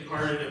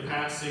part of the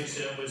passage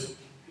that was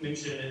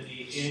mentioned at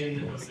the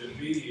end of the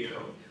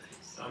video.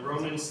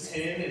 Romans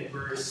 10 and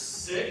verse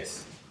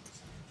 6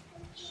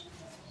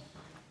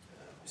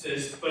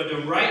 says, "But the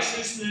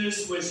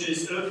righteousness which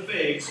is of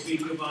faith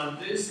speaketh on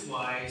this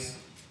wise,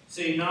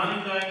 say not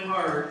in thine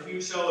heart, who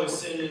shall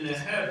ascend into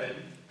heaven,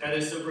 that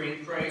is to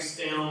bring Christ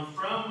down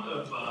from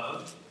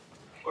above,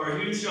 or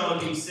who shall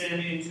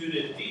descend into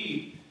the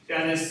deep,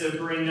 that is to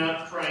bring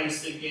up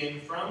Christ again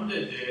from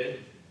the dead.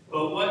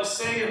 But what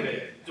say of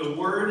it? The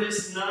word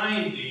is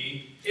nigh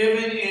thee,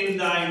 even in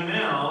thy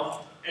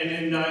mouth and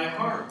in thy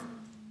heart.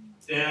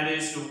 That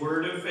is the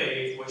word of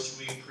faith which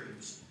we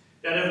preach.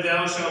 That if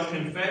thou shalt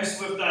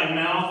confess with thy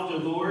mouth the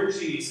Lord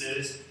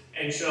Jesus,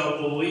 and shalt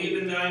believe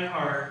in thine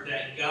heart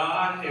that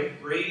God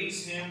hath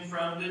raised him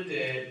from the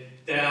dead,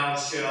 thou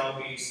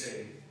shalt be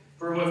saved.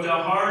 For with the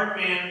heart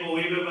man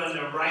believeth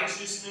unto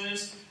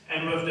righteousness,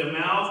 and with the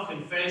mouth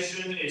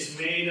confession is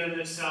made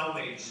unto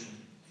salvation.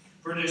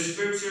 For the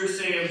scripture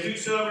saith,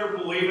 whosoever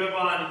believeth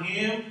on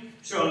him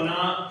shall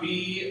not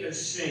be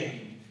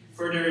ashamed.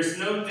 For there is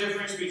no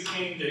difference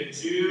between the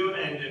Jew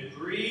and the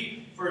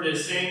Greek, for the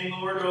same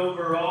Lord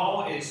over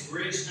all is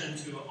rich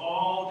unto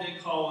all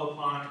that call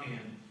upon him.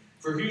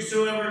 For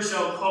whosoever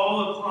shall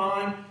call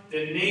upon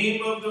the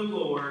name of the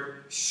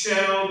Lord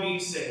shall be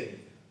saved.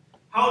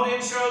 How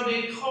then shall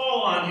they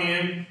call on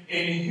him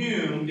in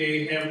whom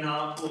they have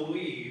not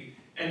believed?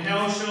 And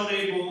how shall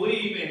they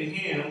believe in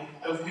him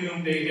of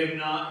whom they have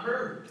not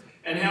heard?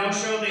 And how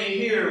shall they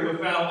hear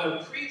without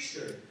a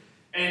preacher?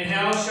 And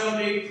how shall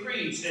they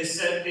preach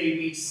except they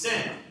be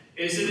sent?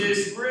 As it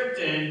is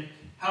written,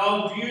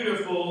 how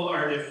beautiful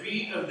are the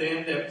feet of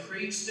them that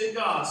preach the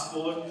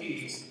gospel of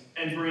peace,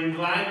 and bring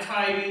glad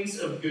tidings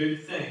of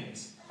good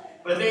things.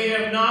 But they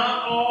have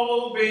not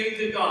all obeyed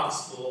the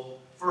gospel.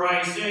 For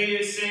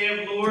Isaiah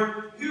saith,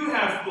 Lord, who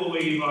hath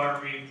believed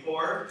our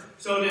report?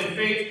 So that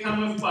faith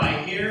cometh by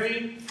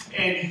hearing,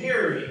 and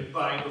hearing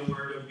by the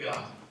word of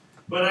God.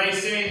 But I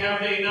say,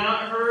 have they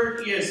not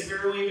heard? Yes,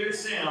 verily their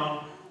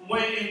sound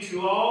went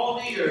into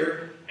all the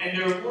earth, and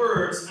their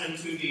words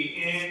unto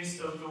the ends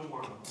of the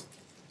world.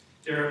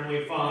 Dear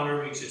Heavenly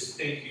Father, we just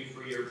thank you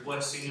for your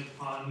blessing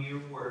upon your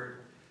word.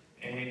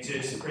 And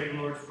just pray,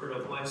 Lord, for the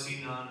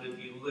blessing on the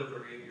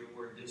delivery of your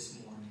word this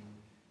morning.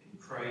 In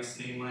Christ's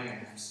name I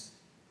ask.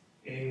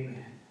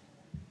 Amen.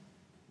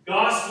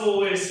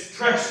 Gospel is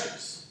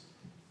precious.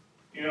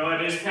 You know,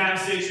 this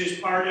passage is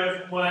part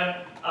of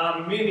what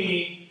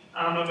many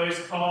of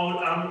us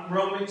call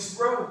Romans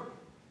Road.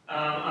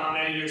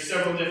 And there's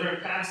several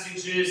different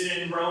passages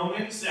in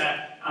Romans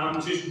that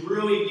just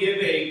really give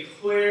a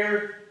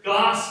clear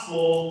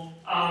gospel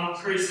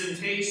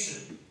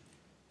presentation.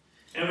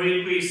 And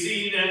we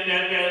see that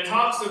it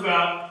talks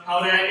about how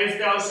that if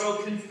thou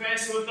shalt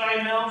confess with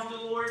thy mouth the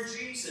Lord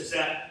Jesus,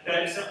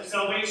 that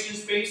salvation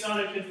is based on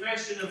a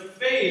confession of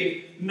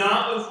faith,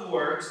 not of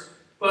works,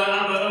 but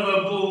of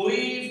a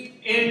belief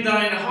in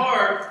thine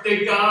heart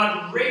that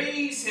God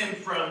raised him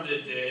from the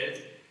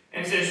dead,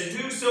 and says,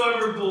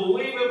 whosoever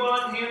believeth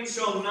on him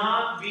shall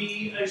not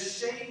be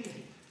ashamed.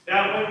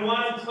 That when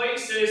one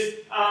places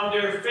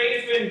their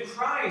faith in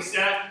Christ,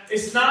 that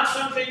it's not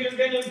something you're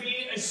going to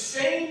be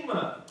ashamed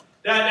of.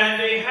 That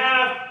they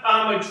have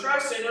a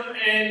trust in them,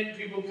 and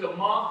people can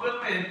mock them,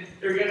 and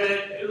they're going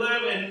to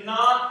live and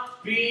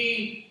not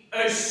be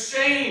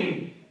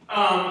ashamed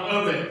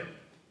of it.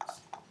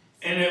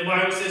 And the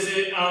Bible says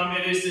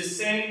it is the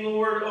same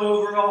Lord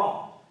over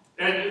all.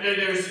 That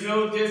there's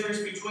no difference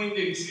between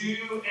the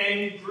Jew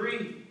and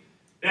Greek.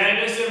 That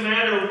it doesn't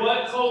matter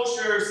what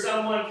culture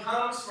someone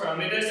comes from.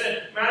 It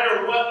doesn't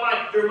matter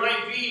there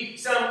might be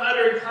some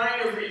other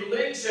kind of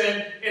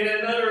religion in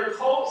another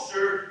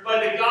culture, but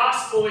the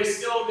gospel is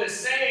still the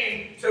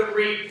same, to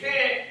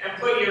repent and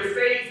put your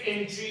faith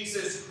in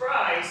Jesus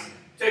Christ,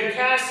 to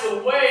cast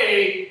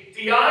away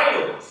the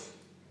idols,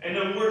 and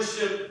to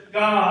worship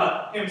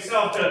God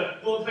himself, to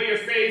put your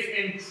faith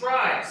in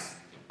Christ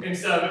and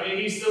stuff. And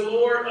he's the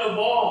Lord of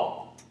all.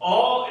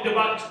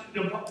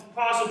 The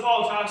Apostle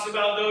Paul talks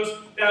about those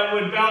that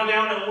would bow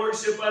down and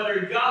worship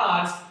other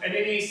gods, and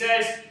then he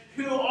says,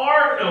 who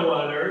are no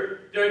other.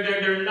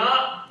 They're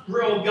not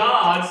real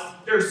gods.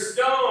 They're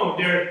stone.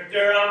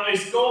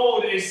 It's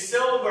gold, it's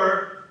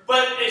silver,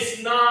 but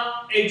it's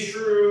not a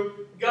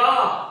true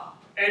God.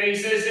 And he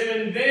says,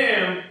 even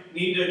them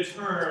need to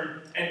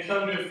turn and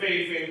come to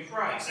faith in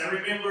Christ. I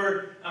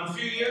remember a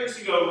few years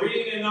ago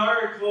reading an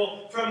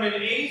article from an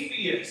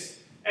atheist,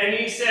 and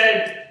he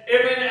said,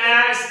 even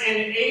as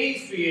an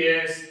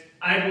atheist,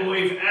 I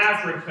believe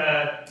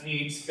Africa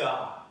needs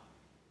God.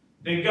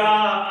 That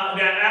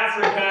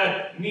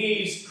Africa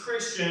needs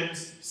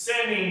Christians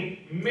sending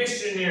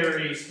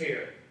missionaries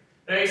here.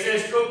 That he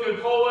says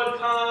Coca-Cola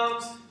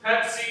comes,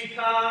 Pepsi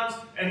comes,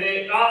 and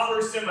it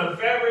offers them a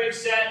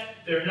beverage that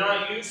they're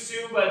not used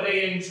to, but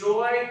they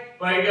enjoy.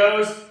 But it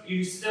goes,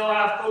 you still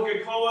have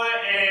Coca-Cola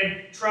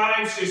and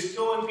tribes just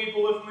killing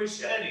people with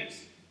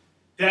machetes.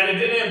 That it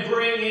didn't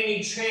bring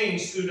any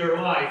change to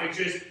their life. It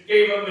just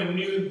gave them a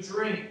new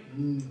drink.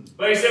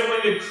 But he said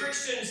when the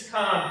Christians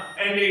come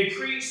and they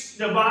preach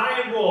the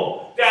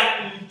Bible, that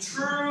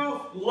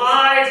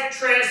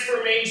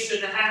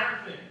salvation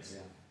happens.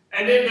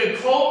 And then the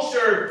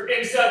culture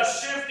ends up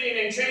shifting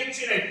and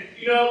changing. And,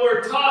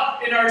 we're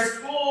taught in our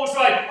schools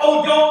like,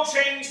 oh, don't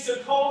change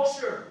the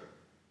culture.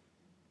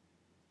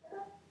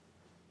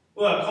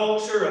 Well, a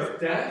culture of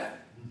death?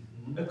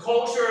 A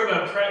culture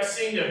of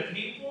oppressing the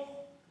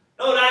people?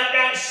 No,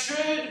 that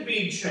should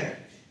be changed.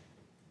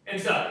 And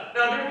so,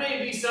 now there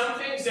may be some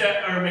things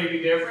that are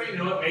maybe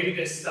different. Maybe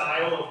the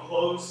style of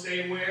clothes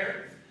they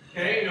wear.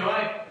 Okay,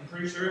 I'm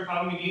pretty sure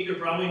probably they're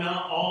probably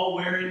not all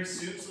wearing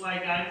suits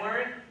like I'm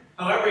wearing.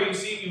 However,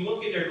 if you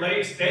look at their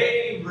ladies,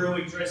 they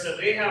really dress up.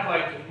 They have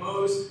like the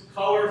most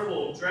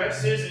colorful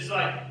dresses. It's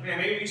like, man,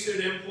 maybe we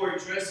should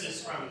import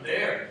dresses from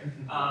there.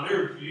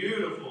 They're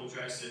beautiful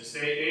dresses.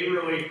 They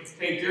really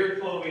take their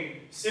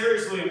clothing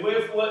seriously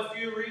with what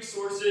few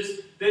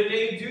resources that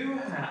they do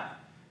have.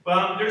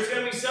 But there's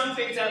going to be some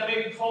things that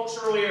maybe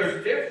culturally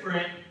are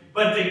different,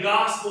 but the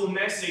gospel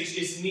message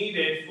is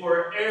needed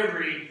for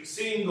every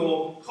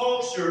single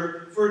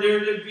culture for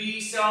there to be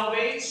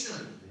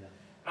salvation.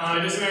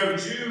 It doesn't matter,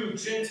 Jew,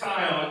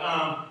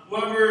 Gentile,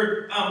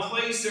 whatever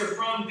place they're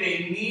from,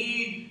 they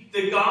need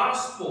the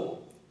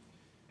gospel.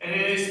 And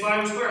it is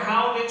Bible clear,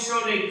 how then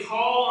shall they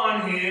call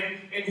on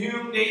him in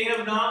whom they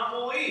have not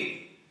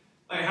believed?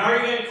 Like, how are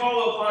you going to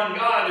call upon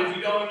God if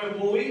you don't even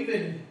believe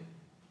in him?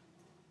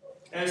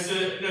 As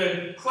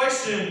the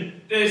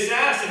question that is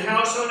asked, and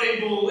how shall they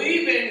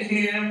believe in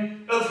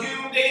him of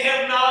whom they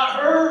have not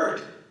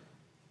heard?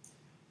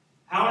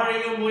 How are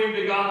they going to believe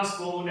the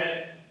gospel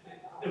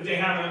if they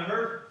haven't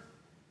heard?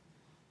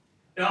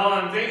 Now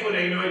I'm thankful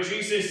that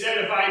Jesus said,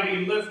 if I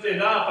be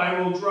lifted up, I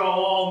will draw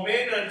all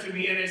men unto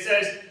me. And it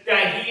says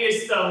that he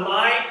is the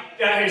light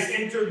that has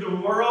entered the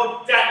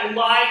world, that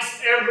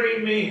lights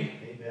every man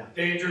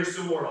that enters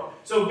the world.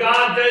 So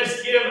God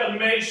does give a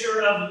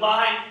measure of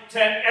light to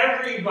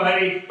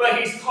everybody, but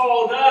he's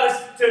called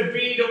us to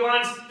be the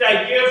ones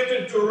that give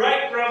the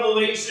direct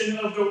revelation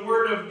of the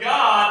Word of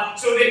God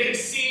so they can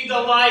see the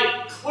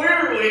light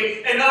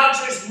clearly and not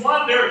just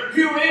wonder,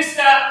 who is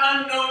that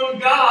unknown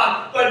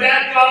God? But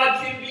that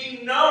God can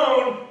be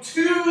known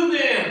to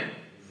them.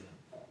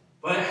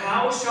 But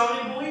how shall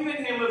they believe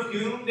in him of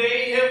whom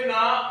they have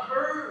not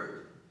heard?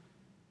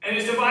 And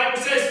as the Bible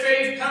says,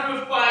 faith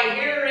cometh by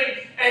hearing,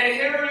 and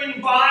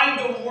hearing by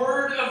the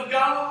Word of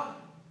God.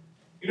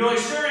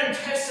 Sharing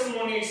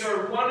testimonies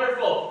are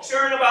wonderful.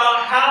 Sharing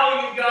about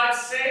how you got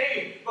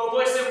saved. But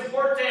what's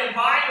important and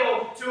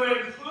vital to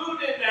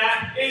include in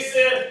that is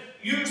to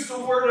use the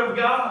Word of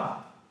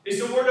God. It's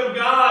the Word of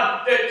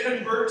God that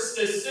converts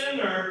the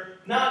sinner,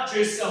 not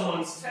just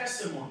someone's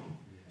testimony.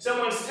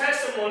 Someone's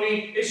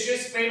testimony is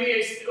just, maybe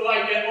it's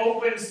like it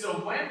opens the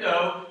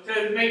window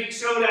to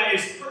show that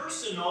it's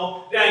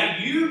personal, that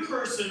you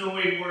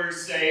personally were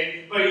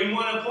saved, but you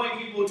want to point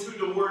people to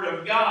the Word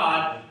of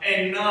God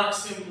and not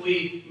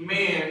simply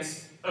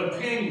man's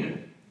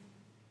opinion.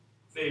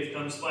 Faith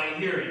comes by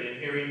hearing, and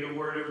hearing the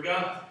Word of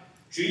God.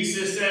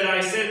 Jesus said,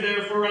 I said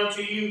therefore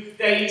unto you,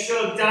 that ye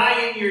shall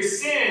die in your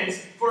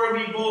sins, for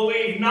if ye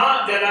believe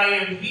not that I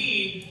am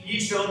he,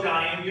 ye shall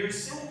die in your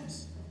sins.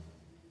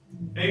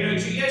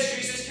 And yes,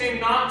 Jesus came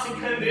not to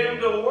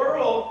condemn the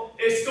world.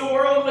 It's the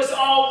world was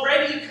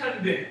already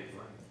condemned.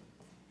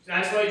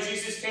 That's why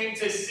Jesus came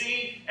to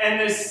seek and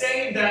to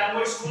save that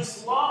which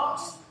was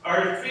lost.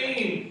 Our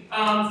theme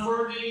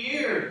for the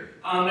year,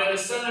 that the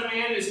Son of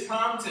Man has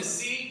come to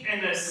seek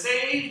and to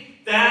save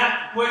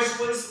that which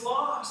was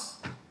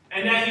lost.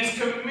 And that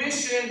he's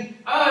commissioned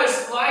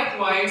us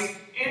likewise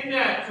in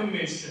that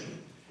commission.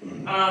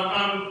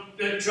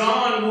 That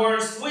John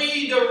warns,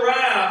 flee the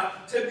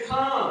wrath to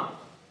come.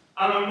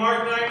 In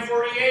Mark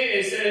 9:48,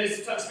 it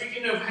says,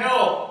 speaking of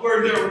hell,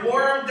 where their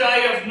worm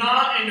dieth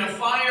not and the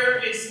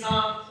fire is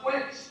not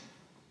quenched.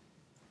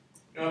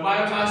 The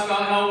Bible talks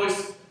about hell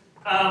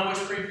was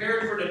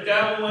prepared for the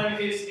devil and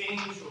his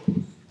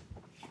angels.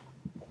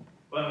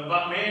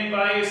 But man,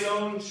 by his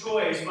own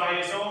choice,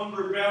 by his own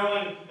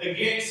rebellion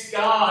against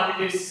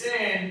God, his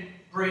sin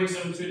brings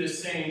him to the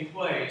same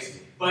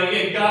place. But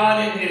yet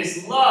God, in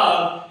his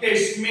love,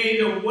 has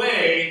made a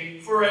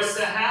way for us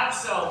to have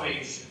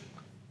salvation.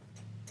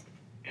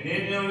 And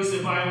then notice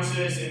the Bible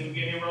says in the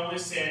beginning of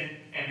Romans 10,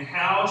 and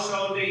how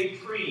shall they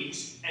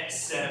preach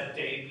except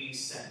they be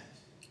sent?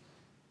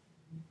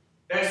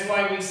 That's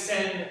why we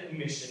send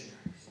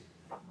missionaries.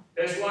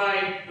 That's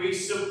why we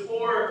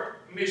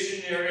support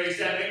missionaries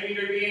that maybe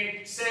they're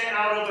being sent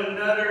out of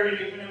another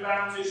independent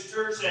Baptist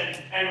church,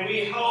 and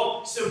we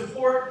help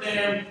support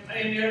them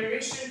in their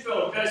mission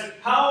field. Because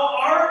how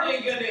are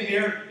they going to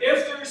hear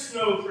if there's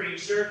no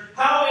preacher?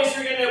 How is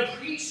there a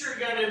preacher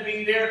going to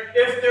be there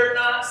if they're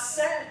not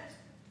sent?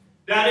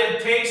 That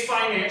it takes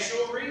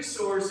financial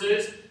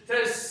resources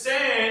to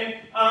send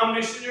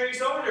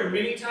missionaries over there.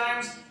 Many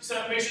times,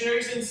 some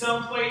missionaries in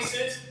some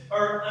places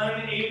are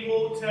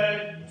unable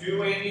to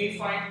do any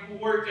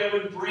work that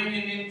would bring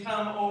an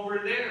income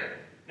over there.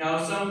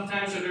 Now,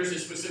 sometimes if there's a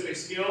specific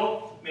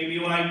skill, maybe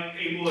like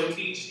able to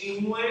teach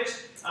English.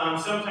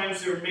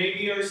 Sometimes there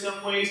maybe are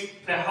some ways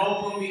to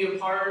help them be a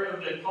part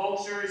of the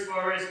culture as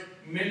far as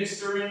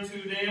ministering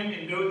to them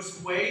in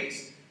those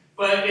ways.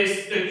 but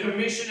it's the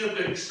commission of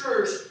the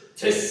church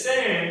to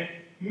send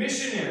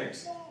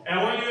missionaries. And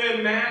I want you to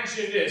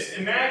imagine this.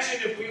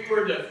 Imagine if we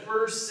were the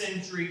first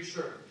century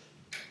church,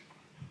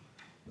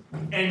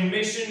 and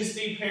missions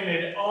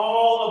depended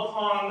all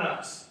upon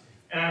us.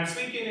 And I'm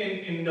speaking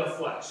in the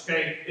flesh,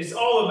 okay? It's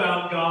all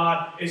about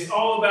God. It's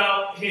all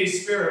about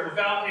His Spirit.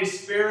 Without His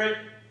Spirit,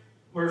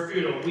 we're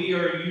futile. We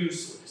are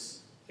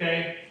useless,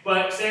 okay?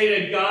 But say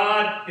that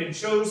God had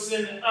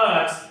chosen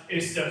us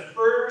as the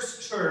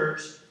first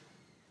church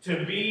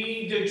to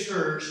be the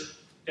church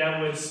that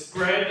would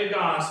spread the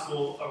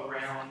gospel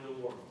around the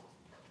world.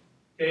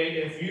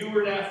 Okay, if you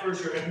were that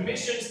first church, if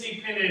missions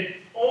depended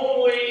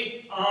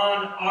only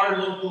on our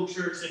local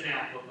church in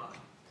Appleton,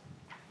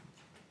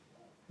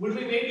 would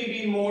we maybe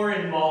be more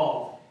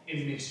involved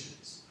in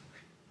missions?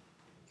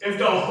 If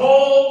the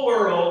whole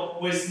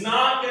world was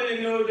not going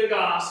to know the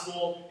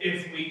gospel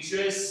if we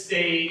just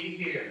stayed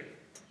here,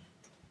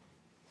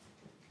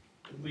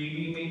 would we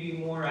be maybe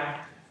more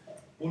active?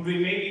 Would we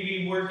maybe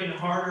be working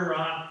harder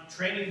on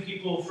training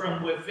people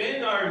from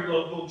within our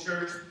local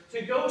church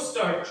to go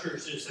start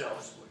churches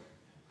elsewhere?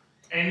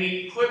 And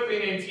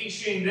equipping and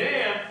teaching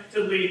them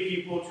to lead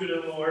people to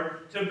the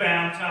Lord, to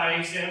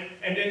baptize them,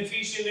 and then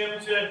teaching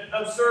them to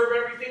observe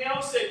everything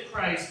else that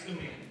Christ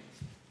commanded.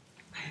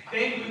 I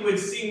think we would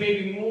see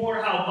maybe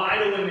more how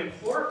vital and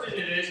important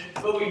it is,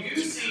 but we do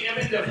see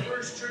even the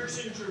first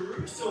church in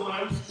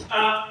Jerusalem,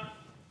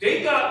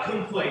 they got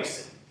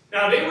complacent.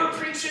 Now, they were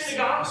preaching the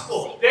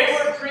gospel. They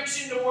were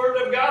preaching the word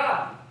of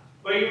God.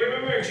 But you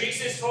remember,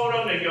 Jesus told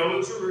them to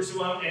go to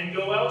Jerusalem and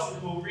go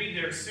elsewhere. We'll read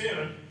there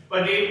soon.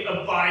 But they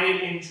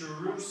abided in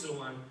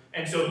Jerusalem.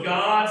 And so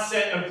God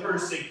sent a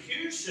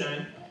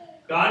persecution.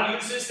 God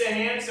uses the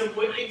hands of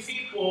wicked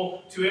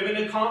people to even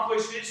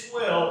accomplish His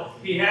will.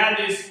 He had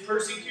this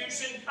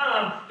persecution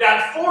come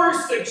that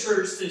forced the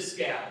church to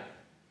scatter.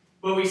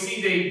 But we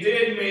see they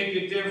did make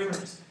a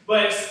difference.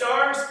 But it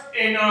starts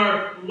in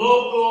our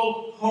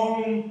local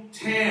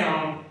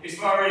hometown as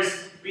far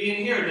as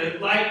being here. The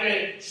light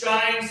that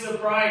shines the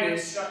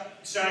brightest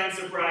shines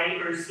the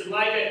brightest, or the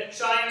light that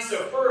shines the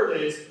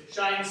furthest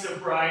shines the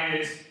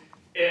brightest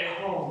at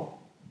home.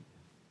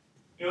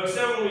 You know,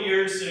 several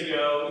years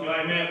ago,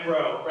 I met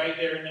Ro right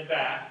there in the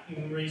back. You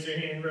can raise your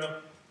hand,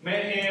 Ro.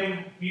 Met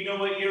him, you know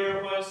what year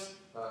it was?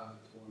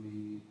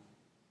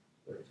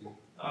 2013.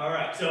 All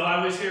right, so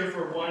I was here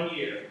for 1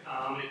 year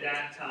at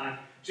that time.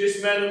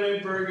 Just met him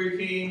at Burger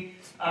King.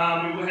 We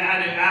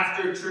had an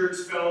after-church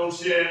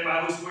fellowship.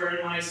 I was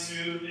wearing my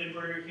suit at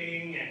Burger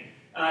King, and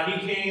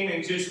he came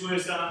and just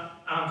was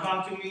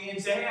talking to me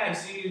and said, "Hey, I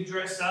see you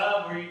dress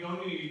up. Where are you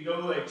going to? You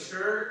go to a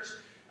church?"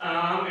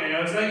 And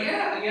I was like,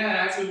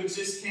 "Yeah. Actually, we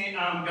just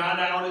got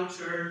out of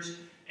church,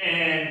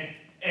 and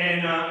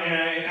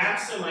I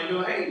asked him. I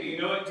go, "Hey, do you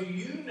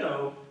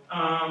know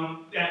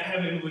that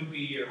heaven would be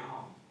your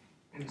home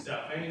and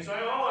stuff?" And he's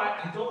like, "Oh,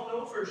 I don't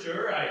know for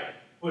sure. I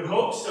would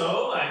hope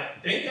so. I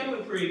think I'm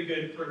a pretty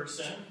good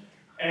person."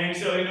 And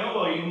so,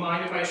 well, you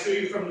mind if I show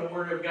you from the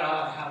Word of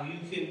God how you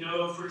can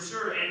know for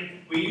sure?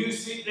 And we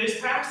use this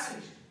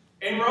passage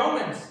in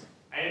Romans.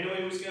 I didn't know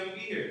he was going to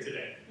be here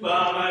today.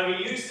 But we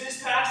use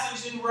this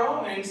passage in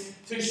Romans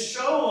to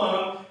show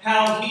him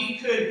how he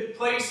could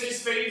place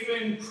his faith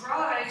in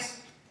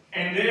Christ.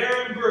 And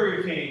there in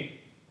Burger King,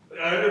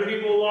 other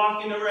people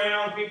walking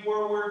around, people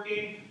are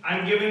working,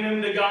 I'm giving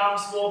them the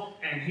gospel,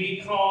 and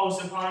he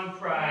calls upon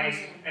Christ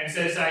and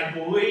says, "I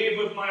believe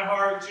with my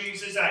heart,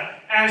 Jesus,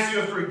 I ask you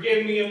to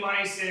forgive me of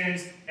my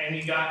sins," and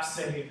he got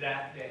saved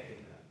that day.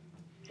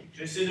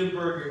 Just in a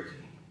Burger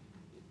King.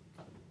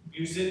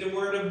 Using the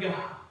Word of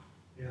God.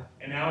 Yeah.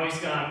 And now he's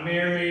got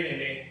married, and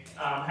they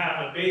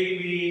have a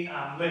baby,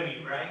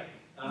 Libby, right?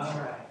 All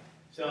right.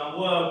 So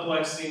what a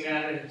blessing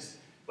that is.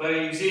 But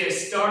you see, it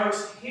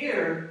starts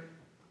here.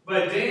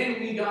 But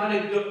then we got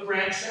to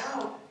branch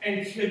out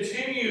and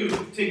continue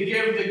to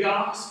give the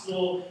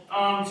gospel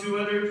to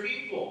other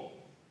people.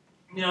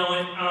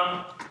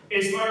 Now,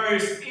 as far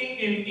as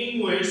in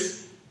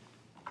English,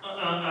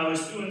 I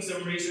was doing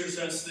some research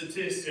on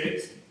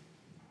statistics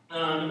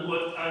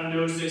on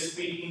those that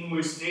speak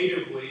English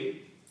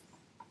natively.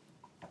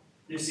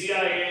 The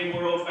CIA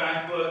World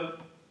Factbook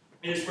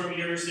is from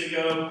years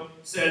ago,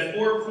 said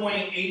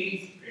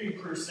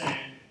 4.83%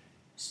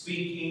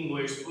 speak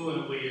English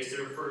fluently as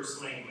their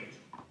first language.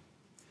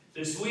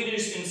 The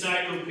Swedish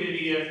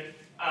Encyclopedia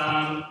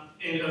of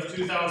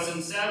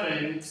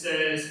 2007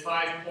 says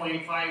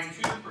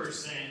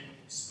 5.52%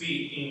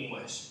 speak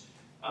English.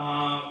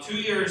 2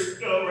 years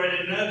ago, I read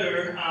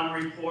another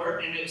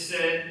report, and it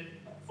said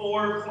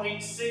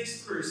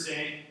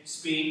 4.6%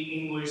 speak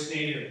English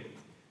natively.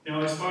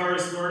 Now, as far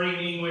as learning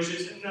English,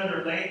 it's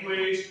another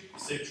language,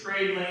 it's a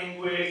trade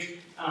language,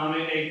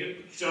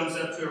 it jumps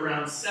up to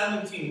around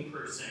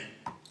 17%.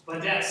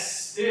 But that's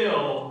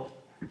still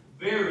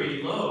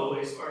very low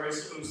as far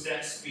as those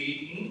that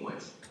speak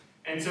English.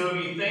 And so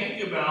if you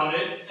think about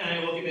it,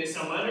 and looking at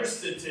some other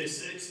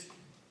statistics,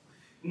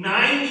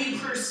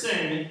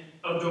 90%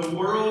 of the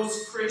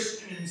world's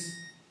Christians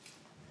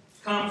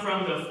come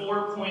from the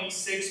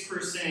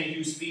 4.6%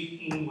 who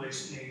speak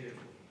English natively.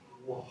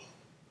 wall.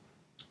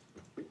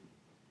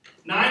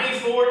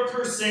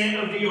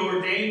 94% of the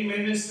ordained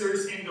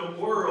ministers in the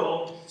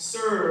world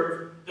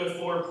serve the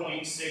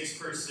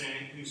 4.6%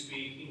 who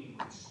speak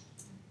English.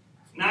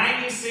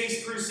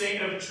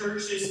 96% of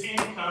churches'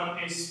 income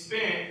is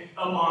spent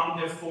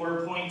among the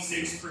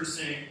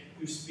 4.6%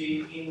 who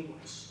speak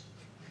English.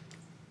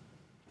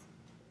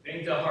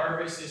 Think the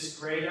harvest is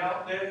great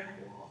out there?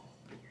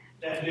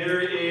 That there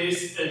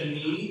is a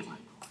need?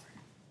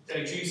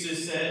 That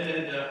Jesus said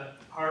that the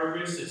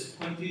harvest is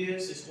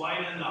plenteous, is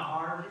white in the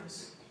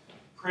harvest?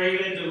 Pray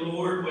that the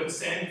Lord would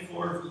send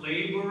forth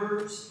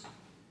laborers.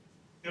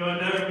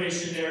 Another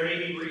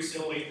missionary, he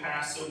recently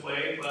passed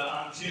away,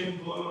 but Jim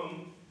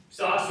Bloom, he's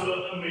also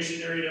a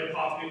missionary to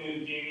Papua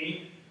New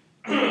Guinea.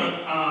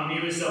 He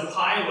was a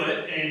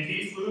pilot, and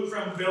he flew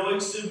from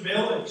village to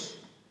village,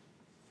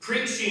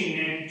 preaching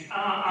in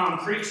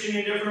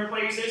different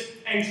places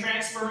and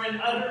transferring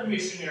other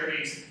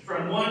missionaries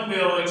from one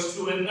village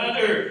to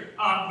another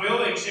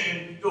village.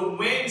 And the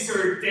winds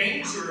are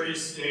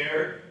dangerous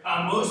there.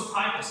 Most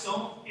pilots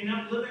don't end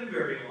up living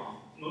very long.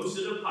 Most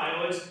of the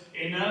pilots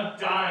end up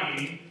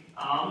dying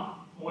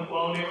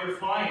while they were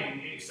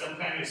flying. If some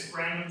kind of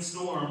random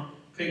storm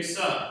picks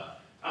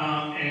up.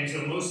 And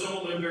so most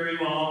don't live very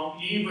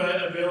long.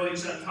 Eva, a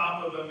village on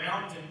top of a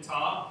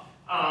mountaintop,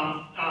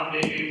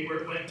 they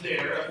went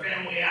there. A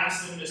family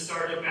asked them to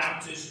start a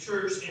Baptist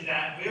church in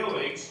that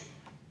village,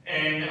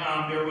 and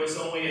there was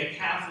only a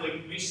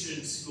Catholic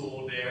mission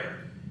school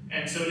there.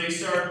 And so they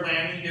started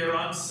landing there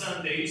on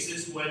Sundays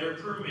as weather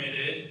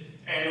permitted,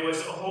 and it was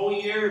a whole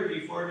year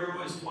before there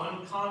was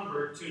one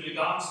convert to the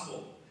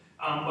gospel.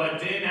 But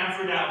then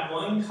after that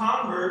one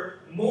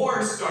convert,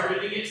 more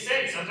started to get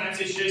saved. Sometimes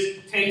it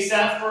just takes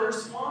that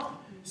first one.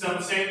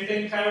 Same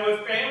thing kind of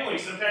with family.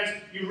 Sometimes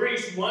you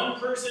reach one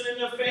person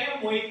in the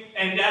family,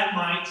 and that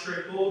might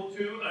trickle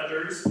to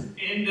others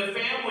in the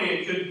family.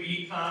 It could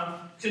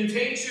become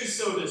contagious,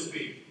 so to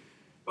speak.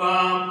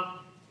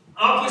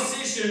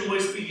 Opposition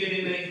was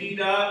beginning to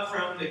heat up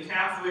from the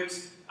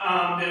Catholics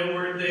that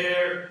were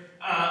there.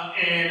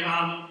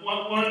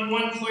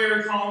 One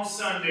clear, calm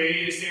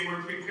Sunday, as they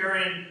were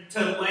preparing to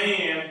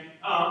land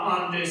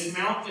on this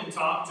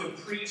mountaintop to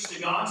preach the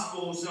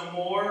gospel some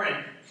more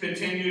and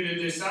continue to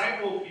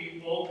disciple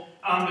people,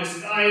 the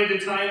sky at the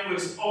time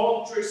was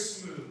ultra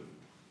smooth.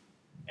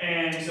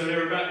 And so they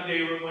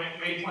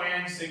made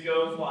plans to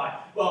go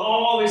fly. Well,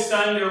 all of a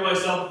sudden there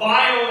was a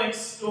violent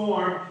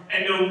storm,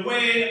 and the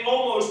wind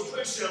almost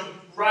pushed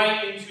them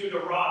right into the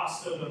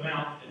rocks of the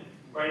mountain,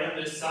 right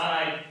on the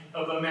side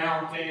of a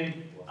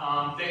mountain.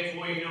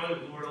 Thankfully,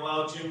 the Lord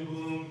allowed Jim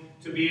Bloom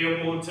to be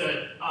able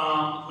to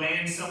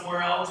land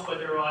somewhere else, but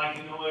they're like,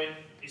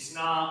 it's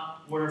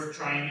not worth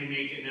trying to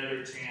make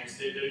another chance.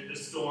 The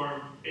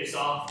storm is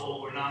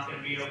awful. We're not going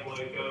to be able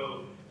to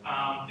go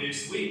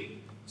this week.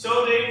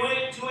 So they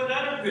went to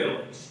another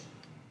village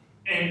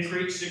and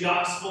preached the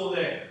gospel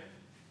there.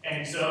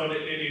 And so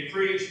they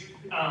preached,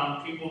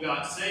 people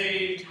got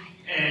saved,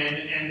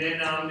 and then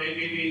they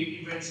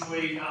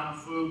eventually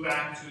flew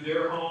back to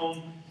their home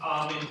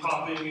in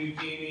Papua New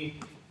Guinea.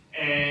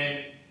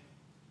 And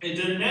at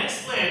the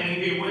next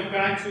landing, they went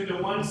back to the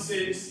one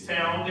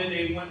town that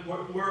they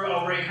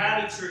already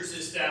had a church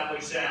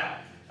established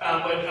at.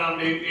 But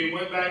they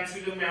went back to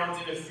the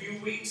mountain a few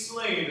weeks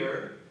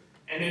later.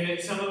 And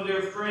then some of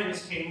their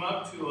friends came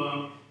up to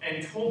them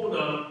and told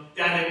them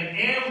that an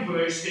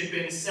ambush had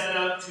been set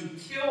up to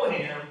kill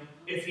him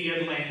if he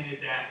had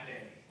landed that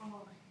day.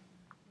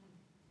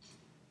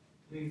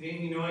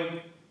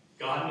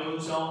 God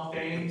knows all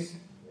things.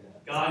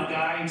 God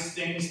guides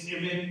things,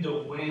 even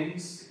the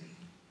winds,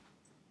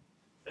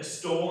 a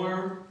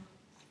storm,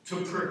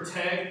 to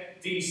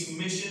protect these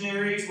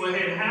missionaries. What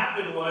had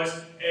happened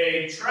was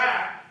a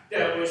tract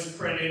that was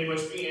printed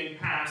was being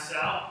passed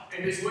out,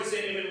 and this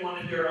wasn't even one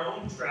of their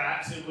own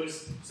tracts. It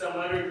was some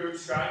other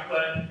group's tract,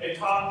 but it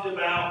talked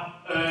about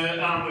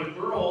a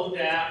girl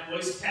that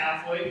was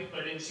Catholic,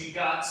 but then she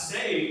got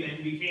saved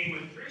and became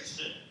a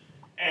Christian.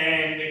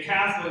 And the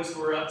Catholics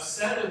were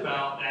upset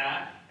about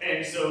that,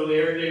 and so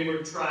there they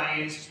were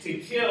trying to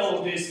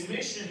kill this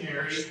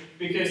missionary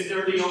because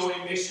they're the only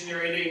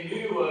missionary they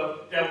knew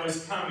of that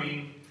was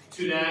coming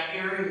to that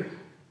area.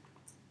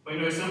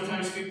 But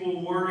sometimes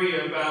people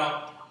worry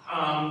about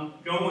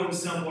going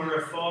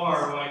somewhere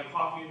far, like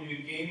Papua New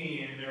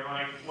Guinea, and they're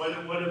like,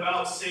 what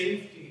about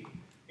safety?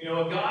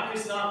 God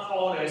has not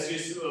called us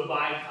just to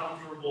abide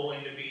comfortable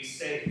and to be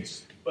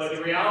safe. But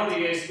the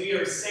reality is we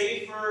are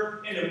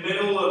safer in the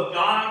middle of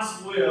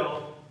God's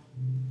will,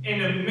 in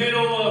the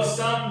middle of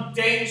some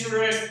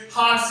dangerous,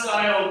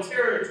 hostile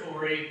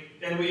territory,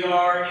 than we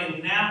are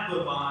in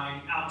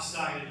Naplavine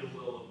outside of the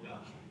will of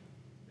God.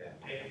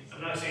 Okay?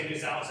 I'm not saying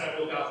this outside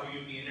will of God for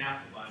you to be in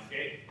Naplavine,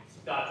 okay?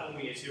 God told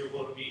me it's your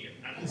will to be here.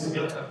 I'm just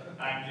kidding.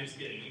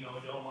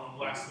 I don't want to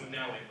blaspheme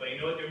that way. But you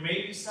know what? There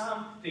may be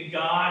some that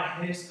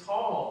God has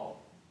called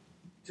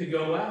to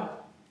go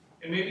out.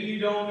 And maybe you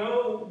don't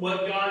know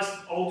what God's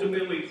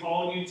ultimately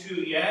called you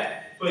to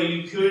yet, but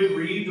you could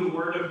read the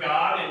Word of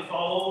God and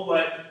follow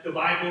what what the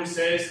Bible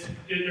says.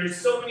 There's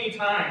so many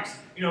times,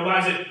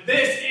 God said,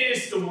 this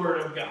is the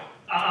Word of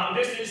God.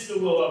 This is the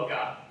will of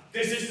God.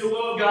 This is the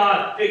will of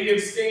God that you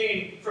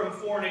abstain from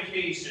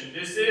fornication.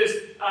 This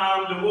is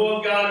the will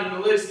of God, and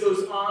the list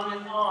goes on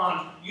and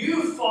on.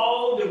 You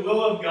follow the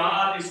will of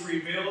God as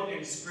revealed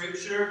in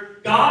Scripture.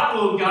 God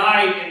will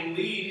guide and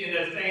lead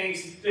into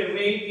things that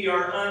maybe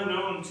are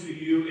unknown to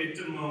you at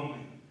the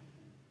moment.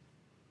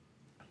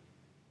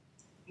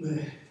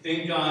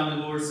 Thank God the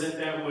Lord sent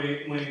that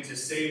way to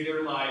save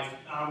their life.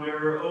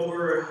 There are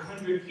over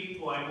 100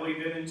 people, I believe,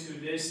 even to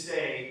this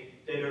day,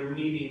 that are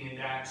meeting in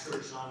that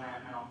church on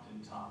that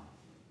mountaintop.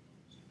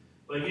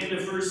 But in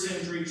the first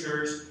century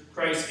church,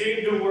 Christ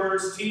gave the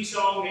words, teach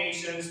all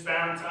nations,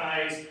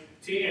 baptize,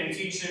 and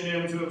teaching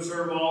them to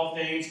observe all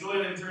things. Go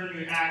ahead and turn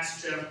to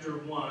Acts chapter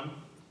 1.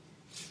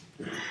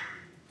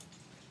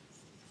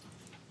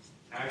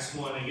 Acts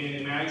 1.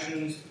 Again,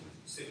 imagine,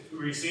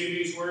 receive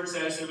these words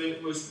as if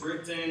it was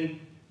written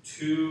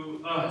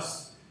to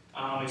us.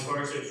 As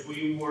far as if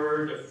we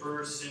were the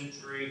first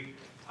century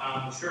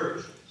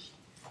church.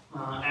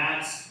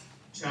 Acts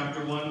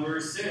chapter 1,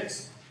 verse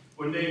 6.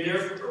 When they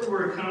therefore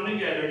were come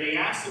together, they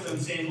asked of him,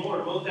 saying,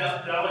 Lord, wilt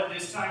thou at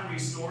this time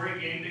restore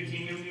again the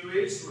kingdom to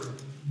Israel?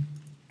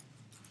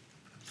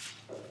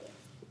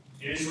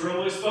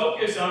 Israel was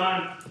focused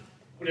on,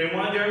 they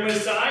want their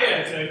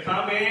Messiah to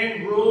come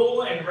in,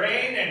 rule, and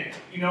reign, and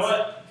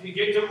to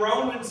get the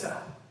Romans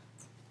out.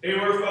 They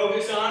were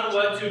focused on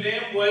what to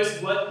them was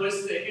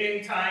the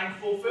end-time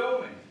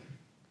fulfillment.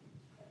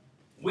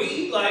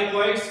 We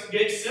likewise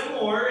get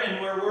similar,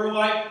 and where we're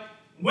like,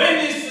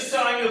 when is the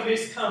sign of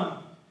his coming?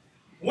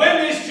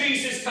 When is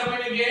Jesus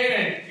coming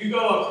again? And you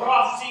go to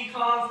prophecy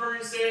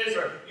conferences,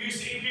 or you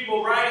see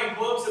people writing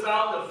books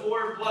about the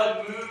 4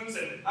 blood moons.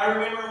 And I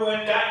remember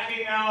when that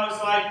came out,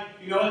 it's like,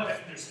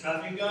 there's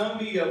nothing going to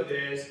be of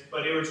this.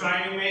 But they were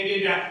trying to make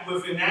it that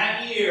within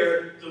that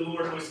year, the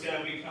Lord was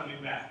going to be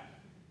coming back.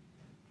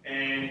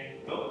 And,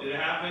 did it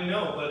happen?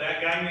 No. But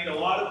that guy made a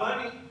lot of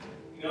money,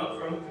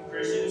 from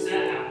Christians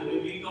that happened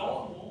to be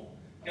gullible.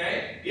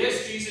 Okay?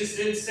 Yes, Jesus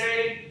did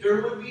say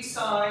there would be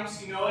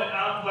signs,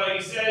 but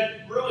he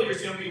said, really,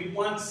 there's going to be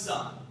one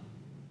sign.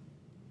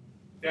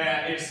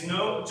 That is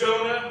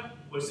Jonah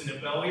was in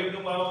the belly of the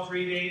whale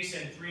 3 days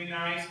and 3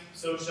 nights,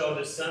 so shall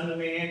the Son of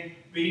Man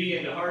be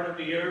in the heart of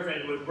the earth,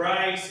 and would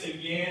rise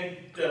again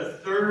the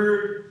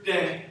 3rd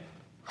day.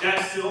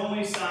 That's the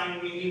only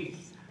sign we need.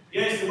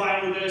 Yes, the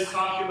Bible does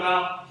talk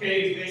about,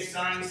 big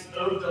signs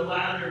of the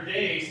latter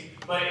days,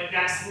 but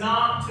that's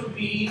not to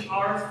be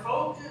our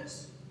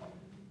focus.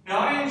 Now,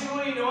 I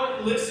enjoy,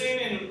 listening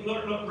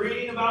and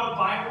reading about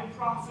Bible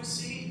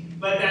prophecy,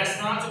 but that's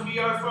not to be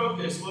our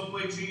focus. Look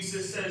what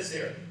Jesus says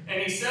here.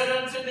 And he said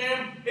unto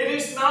them, it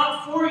is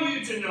not for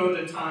you to know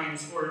the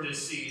times or the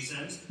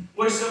seasons,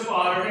 which the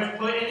Father hath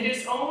put in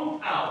his own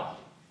power.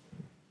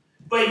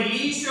 But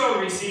ye shall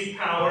receive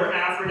power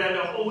after that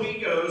the Holy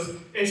Ghost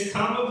is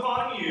come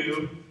upon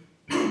you,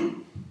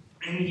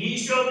 and ye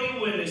shall be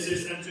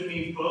witnesses unto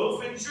me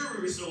both in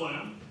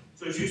Jerusalem.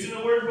 So it's using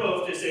the word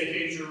both to say,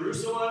 okay,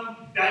 Jerusalem,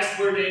 that's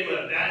where they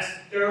live. That's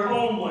their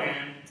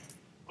homeland.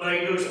 But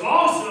it goes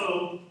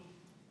also,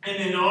 and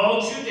in all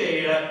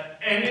Judea,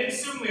 and in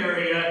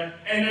Samaria,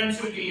 and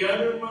unto the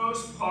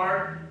uttermost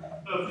part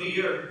of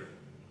the earth.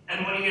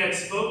 And when he had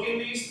spoken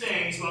these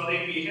things, while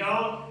they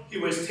beheld, he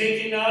was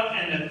taken up,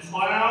 and a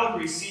cloud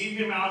received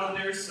him out of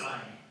their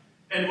sight.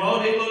 And while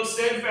they looked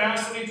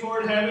steadfastly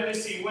toward heaven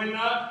as he went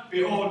up,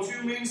 behold,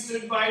 2 men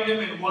stood by them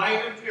in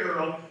white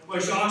apparel,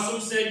 which also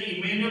said, Ye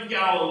men of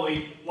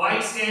Galilee, why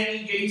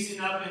stand ye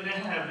gazing up into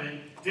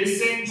heaven? This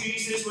same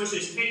Jesus which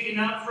is taken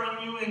up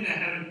from you into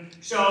heaven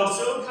shall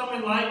so come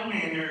in like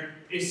manner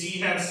as ye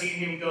have seen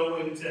him go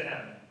into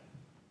heaven.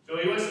 So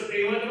he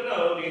let them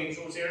know, the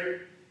angels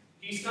here,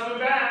 he's coming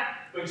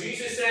back. But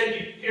Jesus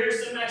said,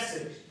 here's the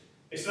message.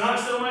 It's not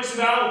so much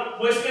about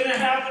what's going to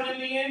happen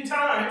in the end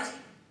times.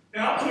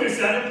 Now, it's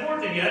that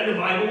important. Yeah, the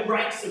Bible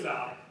writes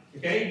about it.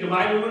 Okay? The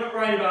Bible wouldn't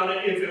write about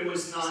it if it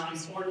was not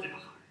important.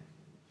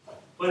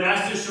 But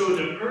that's to show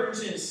the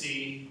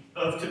urgency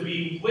to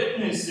be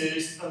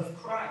witnesses of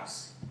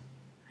Christ.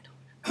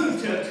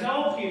 To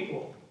tell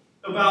people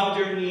about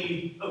their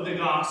need of the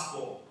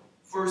gospel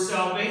for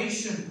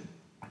salvation.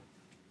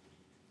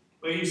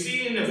 But you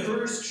see, in the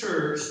first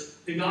church,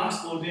 the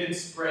gospel did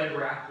spread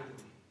rapidly.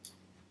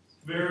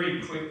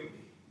 Very quickly.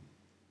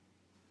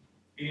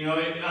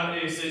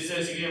 It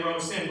says again,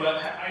 Romans 10, but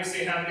I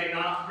say, have they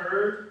not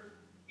heard?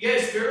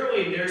 Yes,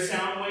 verily, their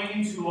sound went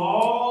into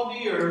all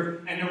the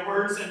earth, and their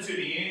words unto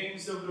the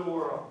ends of the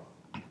world.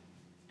 The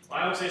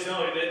Bible says,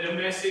 no, the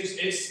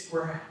message is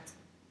spread.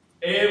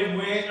 It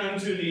went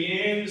unto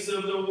the ends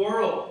of the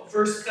world.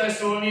 1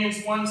 Thessalonians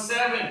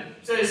 1:7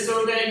 says,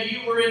 so that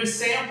ye were in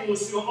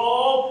samples to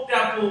all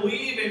that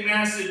believe in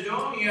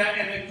Macedonia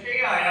and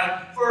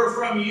Achaia, for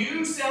from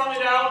you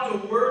sounded out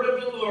the word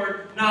of the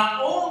Lord,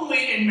 not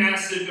only in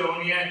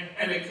Macedonia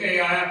and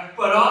Achaia,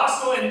 but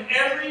also in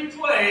every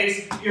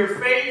place your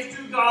faith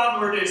to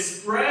Godward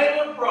is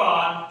spread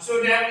abroad,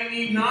 so that we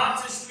need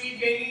not to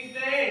speak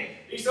anything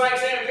He's like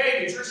saying,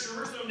 okay, the Church of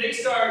Jerusalem, they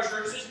started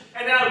churches,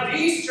 and now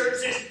these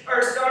churches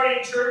are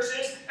starting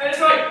churches. And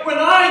it's like, when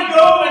I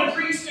go and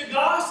preach the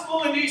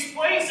gospel in these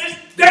places,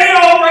 they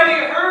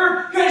already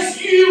heard because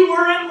you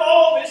were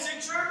involved as a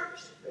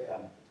church. Yeah.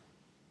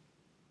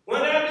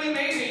 Wouldn't that be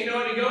amazing? You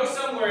know, to go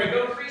somewhere, to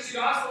go preach the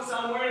gospel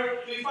somewhere, and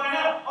we find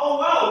out, oh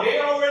wow, they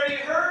already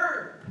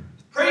heard.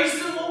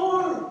 Praise the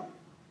Lord.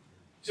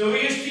 So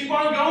we just keep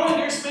on going.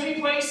 There's many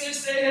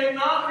places they have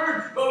not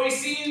heard. But we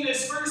see in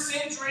this first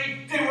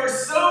century, they were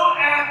so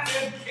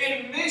active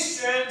in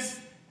missions,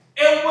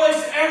 it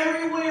was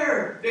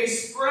everywhere. They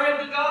spread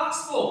the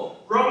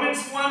gospel. Romans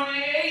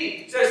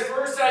 1:8 says,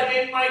 first I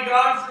thank my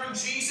God through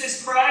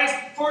Jesus Christ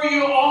for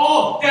you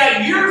all,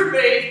 that your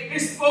faith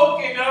is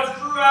spoken of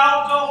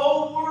throughout the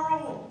whole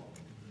world.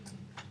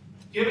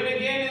 Given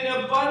again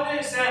in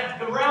abundance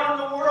that around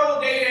the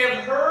world they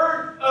have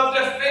heard of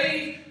the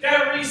faith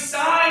that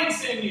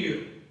resides in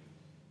you.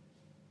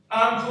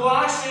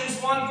 Colossians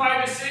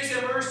 1:5-6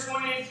 and verse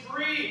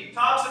 23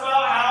 talks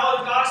about how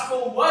the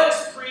gospel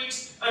was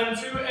preached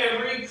unto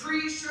every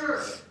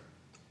creature.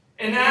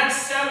 In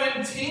Acts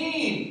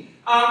 17,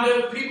 some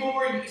of the people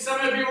were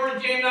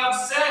getting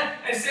upset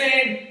and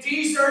saying,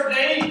 these are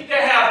they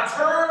that have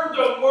turned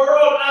the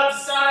world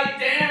upside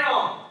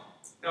down.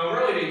 Now,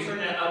 really, they turn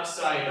that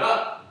upside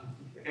up,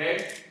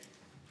 okay?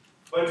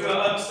 But to an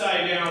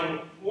upside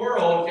down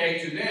world, okay,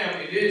 to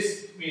them, it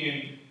is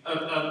being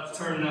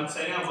turned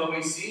upside down. But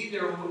we see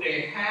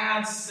they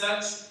had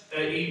such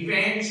an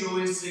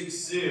evangelistic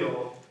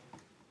zeal,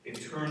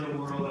 it turned the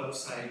world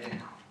upside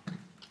down.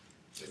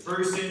 The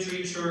first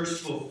century church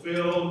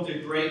fulfilled the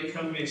Great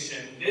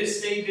Commission.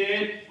 This they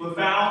did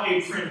without a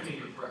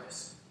printing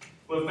press,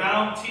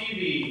 without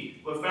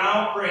TV,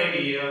 without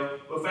radio,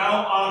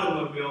 without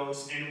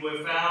automobiles, and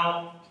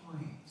without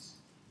planes.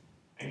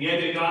 And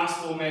yet the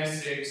gospel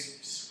message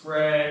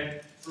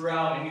spread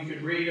throughout. And you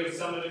could read of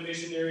some of the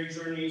missionary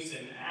journeys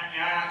in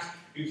Acts.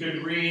 You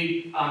could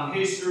read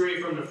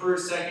history from the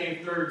 1st,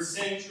 2nd, 3rd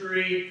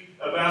century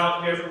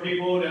about different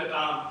people.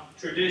 That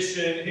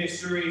tradition,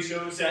 history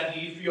shows that the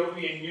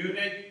Ethiopian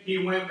eunuch, he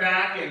went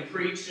back and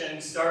preached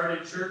and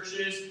started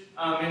churches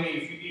in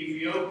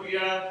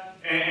Ethiopia.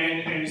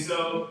 And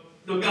so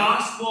the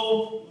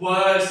gospel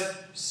was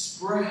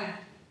spread.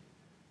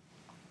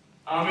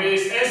 It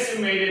is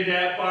estimated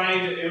that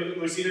it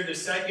was either the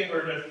 2nd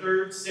or the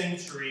 3rd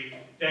century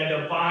that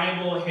the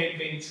Bible had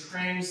been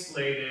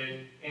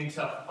translated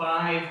into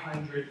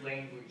 500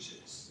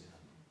 languages.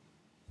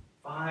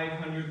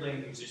 500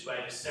 languages by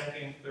the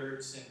 2nd,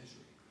 3rd century.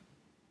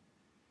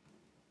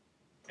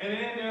 And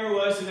then there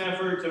was an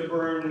effort to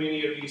burn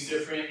many of these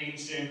different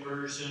ancient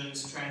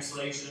versions,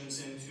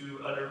 translations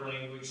into other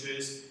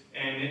languages.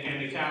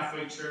 And the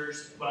Catholic Church,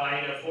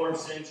 by the 4th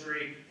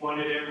century,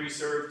 wanted every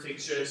serve to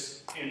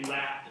just in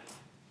Latin.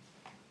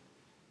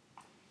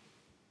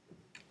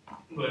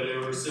 But there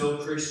were still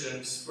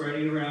Christians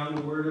spreading around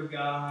the Word of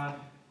God.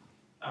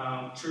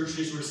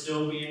 Churches were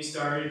still being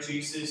started.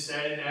 Jesus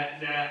said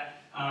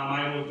that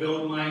I will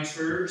build my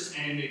church,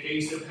 and the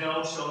gates of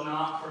hell shall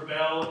not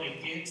prevail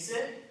against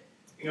it.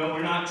 You know,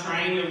 we're not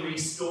trying to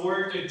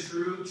restore the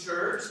true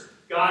church.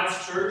 God's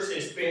church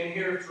has been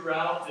here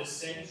throughout the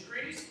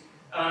centuries.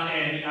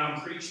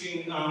 And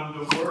preaching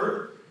the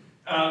word,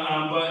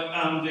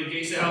 but the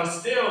gates of hell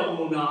still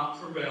will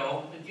not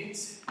prevail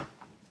against it.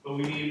 But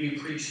we need to be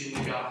preaching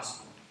the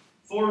gospel.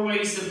 4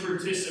 ways to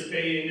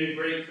participate in the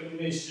Great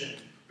Commission.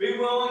 Be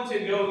willing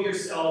to go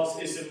yourselves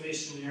as a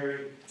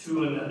missionary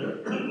to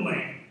another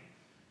land.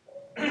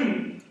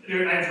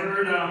 I've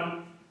heard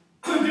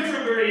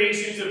different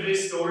variations of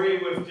this story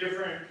with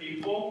different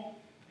people.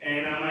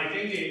 And I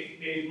think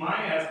it might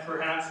have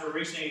perhaps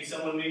originated,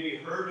 someone maybe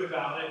heard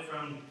about it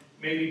from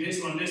maybe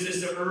this one. This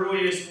is the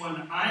earliest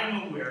one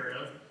I'm aware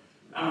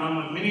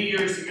of. Many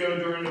years ago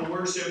during the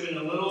worship in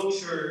a little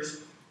church,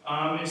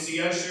 as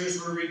the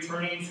ushers were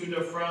returning to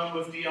the front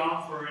with the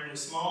offering, a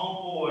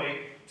small boy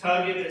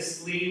tugged at the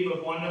sleeve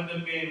of one of the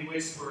men,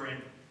 whispering,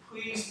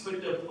 "Please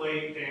put the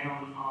plate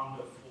down on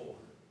the floor."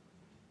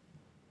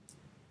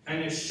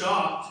 Kind of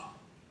shocked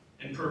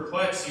and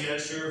perplexed, the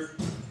usher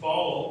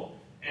followed,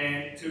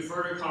 and to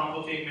further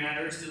complicate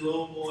matters, the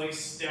little boy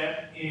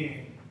stepped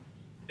in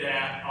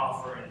that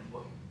offering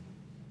plate.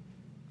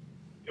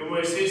 It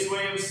was his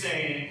way of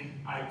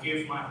saying, "I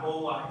give my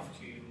whole life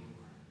to you,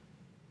 Lord.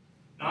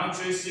 Not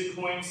just the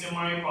coins in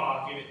my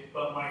pocket,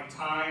 but my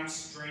time,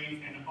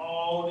 strength, and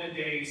all the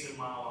days of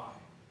my life."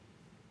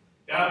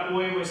 That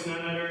boy was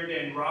none other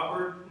than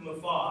Robert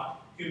Moffat,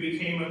 who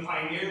became a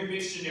pioneer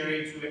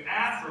missionary to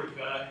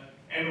Africa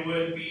and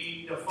would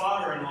be the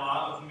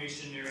father-in-law of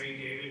missionary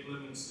David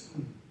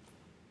Livingstone.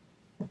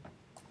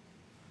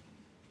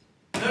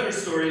 Another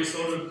story is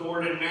told of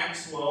Gordon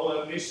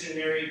Maxwell, a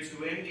missionary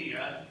to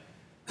India,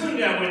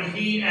 that when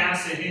he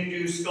asked a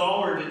Hindu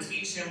scholar to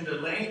teach him the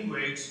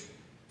language,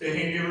 the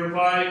Hindu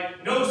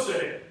replied, "No,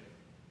 sir."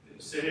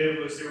 Sahib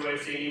was their way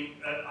of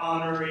saying an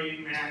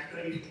honorary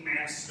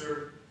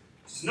master.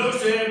 "No,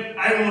 sir,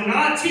 I will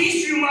not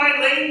teach you my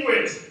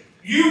language.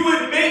 You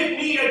would make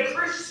me a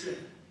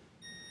Christian."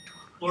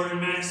 Lord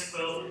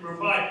Maxwell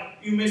replied,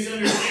 "You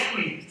misunderstand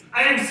me.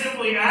 I am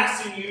simply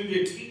asking you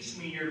to teach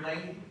me your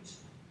language."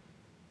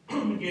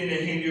 Again, the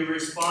Hindu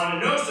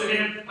responded, "No, to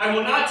him, I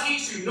will not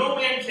teach you. No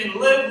man can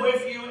live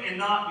with you and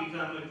not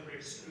become a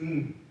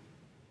Christian."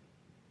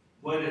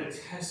 What a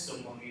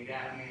testimony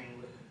that man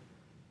lived.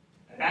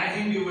 And that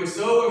Hindu was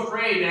so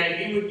afraid that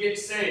he would get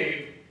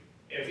saved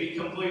if he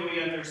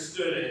completely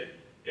understood it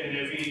and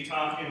if he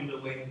taught him the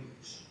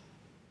language.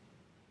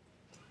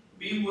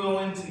 Be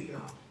willing to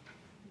go.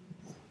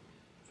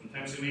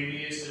 Sometimes maybe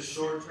it's a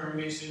short-term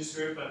mission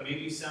trip, but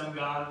maybe some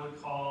God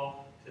would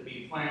call to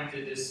be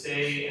planted, to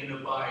stay and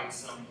abide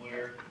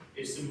somewhere.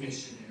 It's a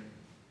missionary.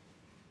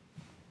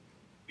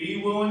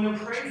 Be willing to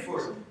pray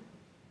for them.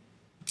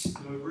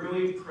 We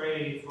really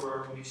pray for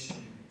our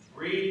missionaries.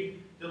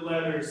 Read the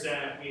letters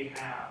that we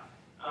have.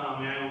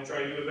 And I will try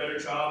to do a better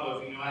job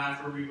of,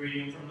 after we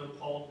read them from the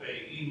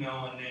pulpit,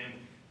 emailing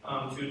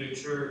them to the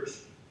church.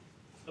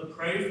 But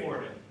pray for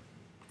them.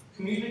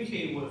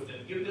 Communicate with them.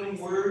 Give them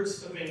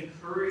words of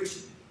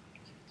encouragement.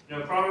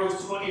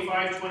 Proverbs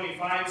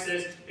 25:25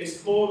 says, "As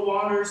cold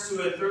waters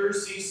to a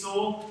thirsty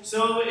soul,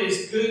 so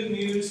is good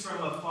news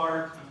from a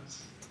far country."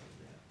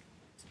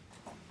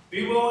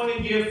 Be willing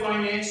to give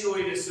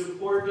financially to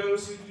support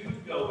those who do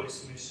go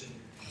as missionaries.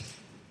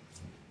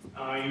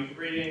 You can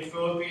read in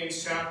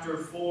Philippians chapter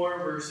 4,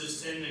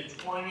 verses 10 to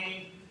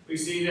 20. We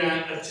see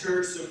that a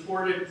church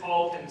supported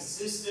Paul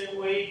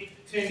consistently.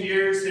 10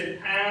 years had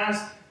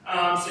passed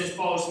since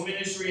Paul's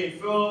ministry in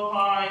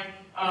Philippi,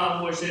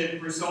 which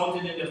had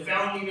resulted in the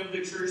founding of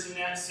the church in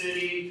that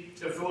city.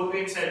 The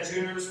Philippians had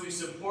generously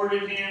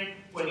supported him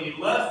when he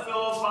left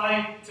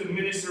Philippi to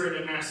minister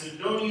in the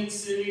Macedonian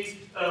cities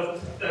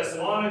of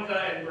Thessalonica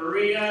and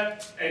Berea.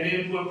 And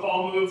then when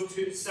Paul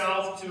moved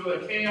south to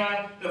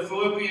Achaia, the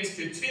Philippians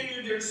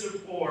continued their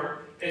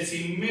support as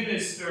he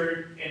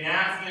ministered in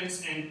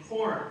Athens and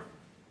Corinth.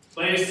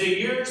 But as the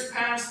years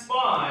passed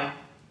by,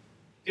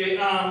 they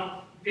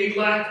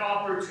lacked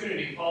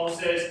opportunity. Paul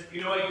says,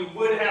 you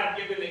would have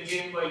given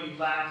again, but you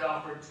lacked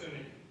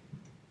opportunity.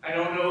 I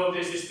don't know if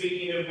this is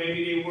speaking of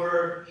maybe they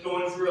were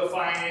going through a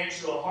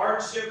financial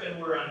hardship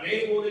and were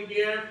unable to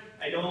give.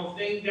 I don't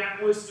think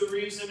that was the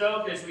reason,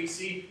 though, because we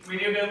see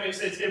many of them, it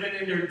says, even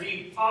in their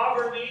deep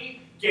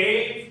poverty,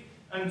 gave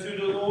unto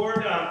the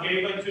Lord,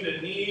 gave unto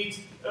the needs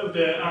of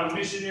the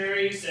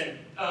missionaries and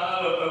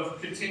of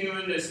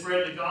continuing to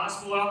spread the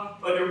gospel out.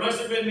 But there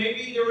must have been,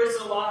 maybe there was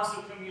a loss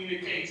of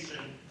communication.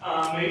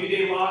 Maybe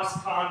they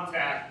lost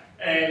contact.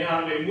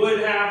 And they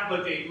would have,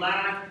 but they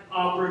lacked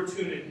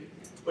opportunity.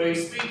 But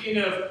he's speaking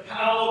of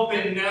how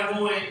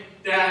benevolent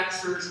that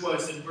church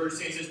was in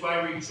verse 8. It says, "But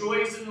I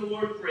rejoice in the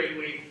Lord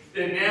greatly,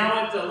 that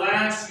now at the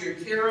last your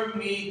care of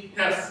me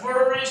hath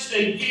flourished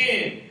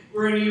again,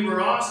 wherein you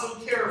were also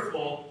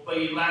careful, but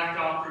you lacked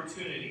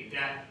opportunity."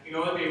 That,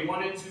 they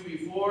wanted to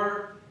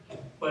before,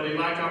 but they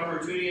lacked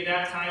opportunity at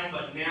that time,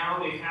 but now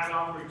they had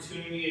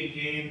opportunity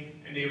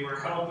again, and they were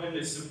helping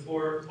to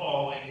support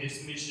Paul in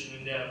his mission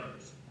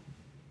endeavors.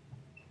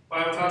 The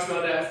Bible talks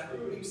about that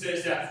fruit. He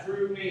says that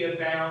fruit may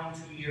abound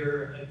to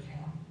your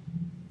account.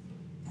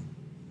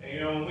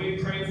 And when we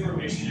pray for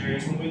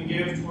missionaries, when we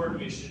give toward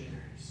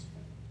missionaries,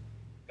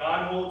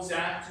 God holds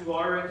that to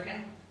our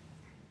account.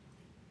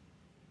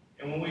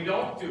 And when we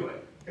don't do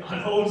it,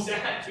 God holds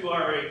that to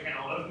our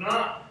account of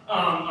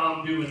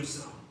not doing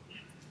so.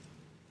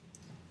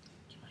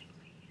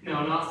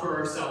 Now, not for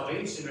our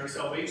salvation. Our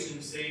salvation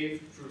is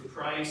saved through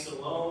Christ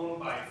alone,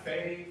 by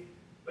faith.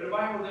 But the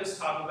Bible does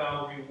talk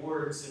about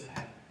rewards in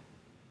heaven.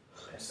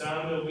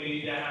 Some will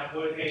be that have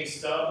wood, hay,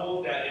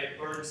 stubble, that it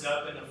burns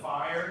up in the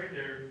fire.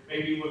 They're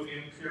maybe with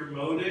impure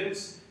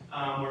motives,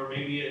 or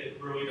maybe it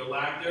really the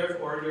lack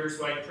thereof. Or there's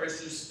like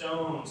precious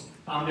stones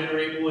that are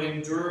able to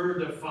endure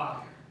the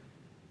fire.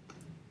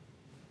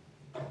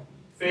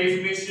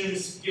 Faith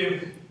missions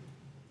given.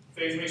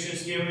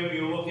 If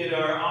you look at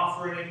our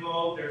offering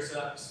envelope, there's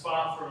a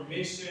spot for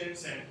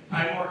missions, and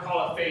I more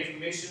call it faith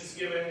missions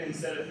given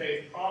instead of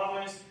faith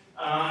promise.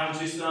 I'm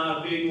just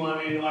not a big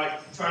one in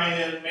trying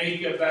to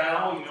make a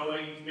vow. You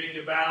can make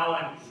a vow,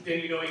 and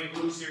then you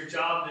lose your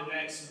job the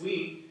next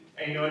week.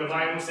 And the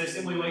Bible says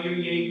simply let your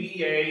yea be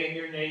yea and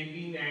your nay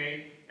be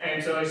nay.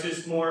 And so it's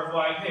just more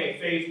of hey,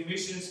 faith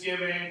missions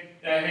given,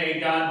 that hey,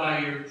 God, by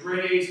your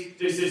grace,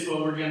 this is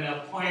what we're going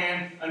to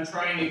plan on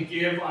trying to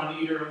give on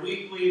either a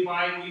weekly,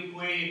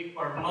 bi-weekly,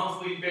 or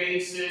monthly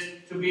basis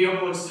to be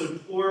able to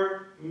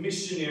support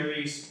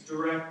missionaries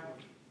directly.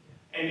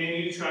 And then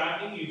you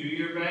try, you do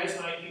your best,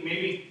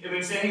 maybe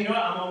even say,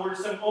 I'm going to work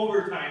some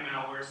overtime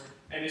hours,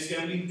 and it's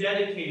going to be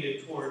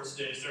dedicated towards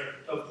this, or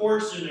a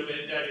portion of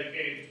it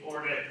dedicated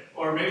toward it.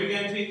 Or maybe you're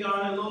going to take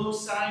on a little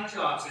side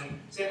jobs and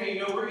say,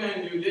 hey, we're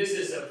going to do this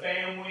as a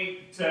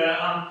family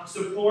to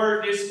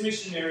support this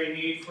missionary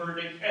need for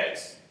the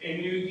kids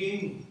in New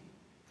Guinea.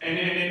 And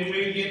then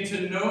we begin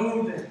to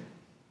know them.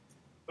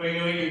 But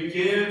you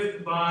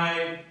give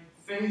by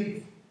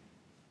faith.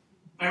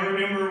 I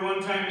remember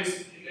one time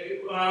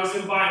when I was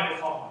in Bible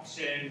college,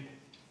 and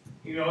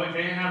I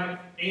didn't have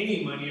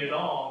any money at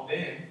all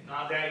then.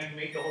 Not that you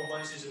make a whole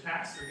bunch as a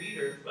pastor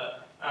either,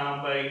 but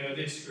But,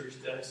 this church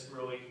does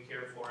really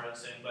care for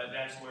us. But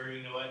that's where,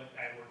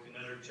 I work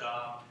another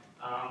job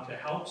to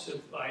help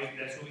supply.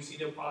 That's what we see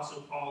the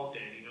Apostle Paul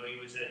did. He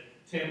was a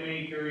tent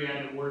maker. He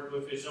had to work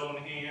with his own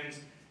hands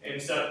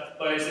and stuff.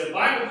 But as a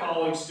Bible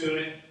college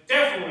student,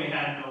 definitely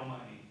had no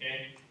money,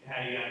 okay?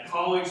 He had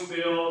college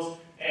bills.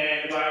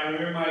 And I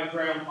remember my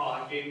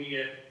grandpa gave me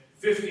a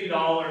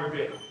 $50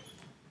 bill.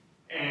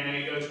 And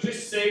he goes,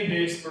 just save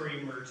this for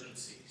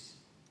emergencies.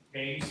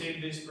 Okay, you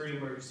save this for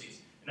emergencies.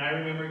 And I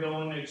remember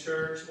going to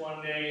church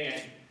one day,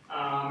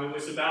 and it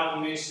was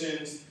about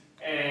missions.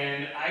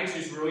 And I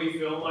just really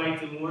felt like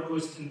the Lord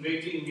was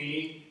convicting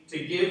me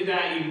to give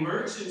that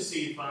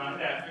emergency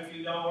fund, that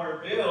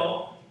 $50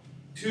 bill,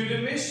 to the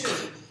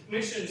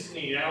missions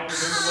need. I don't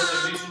remember what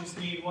the missions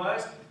need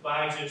was, but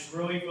I just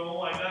really felt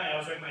like that. I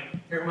was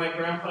like, hear my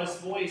grandpa's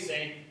voice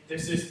saying,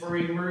 this is for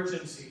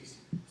emergencies.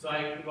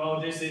 So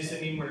this is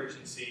an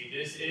emergency.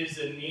 This is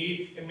a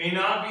need. It may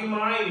not be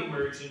my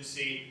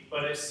emergency,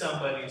 but it's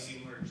somebody's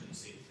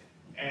emergency.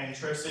 And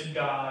trusted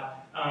God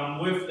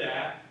with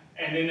that.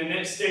 And then the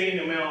next day in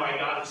the mail, I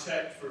got a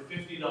check for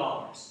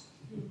 $50.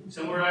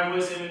 Somewhere I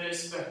wasn't even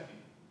expecting.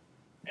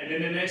 And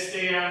then the next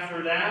day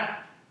after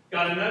that,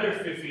 got another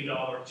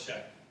 $50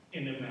 check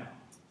in the mail.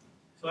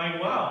 So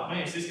wow,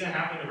 man, is this going to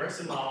happen the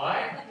rest of my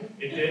life?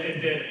 It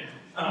didn't.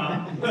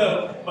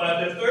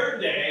 But the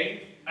third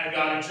day, I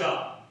got a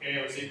job. Okay,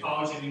 I was in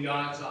college and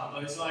got a job.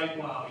 But it's like,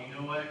 wow, you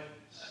know what?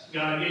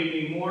 God gave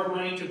me more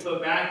money to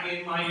put back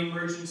in my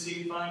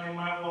emergency fund in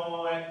my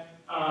wallet.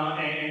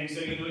 And so,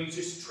 you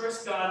just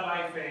trust God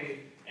by faith,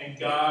 and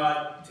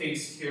God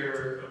takes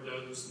care of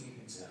those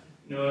needs.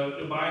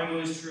 The Bible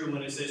is true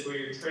when it says where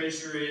your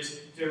treasure is,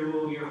 there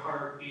will your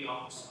heart be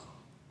also.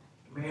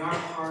 May our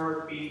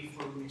heart be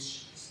for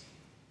missions.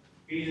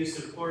 Be to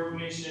support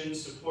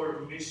missions,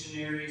 support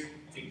missionaries,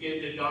 to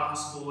get the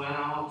gospel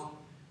out.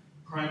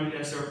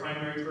 That's our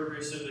primary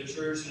purpose of the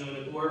church,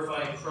 to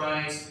glorify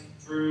Christ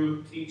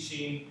through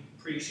teaching,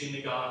 preaching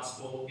the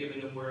gospel, giving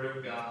the word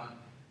of God.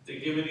 The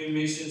giving in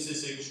missions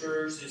as a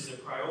church is a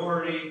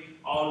priority.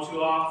 All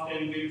too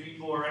often, good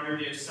people are under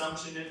the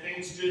assumption that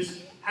things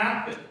just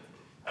happen.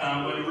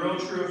 But the real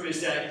truth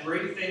is that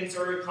great things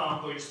are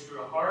accomplished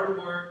through hard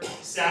work,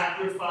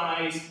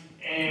 sacrifice,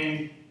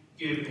 and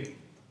giving.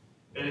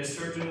 That is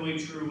certainly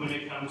true when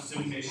it comes to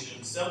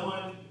missions.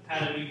 Someone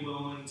had to be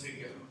willing to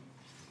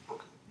go.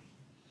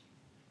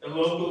 The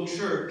local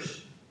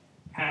church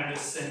had to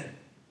send.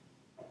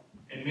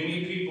 And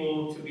many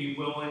people to be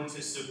willing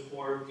to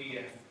support the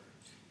effort.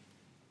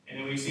 And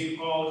then we see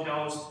Paul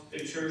tells the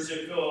church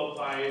at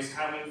Philippi is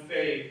having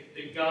faith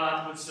that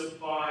God would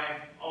supply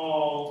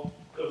all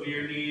of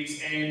your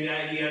needs, and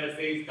that he had a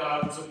faith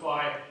God would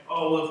supply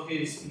all of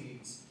his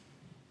needs.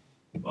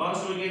 But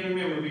also again,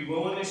 remember, be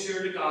willing to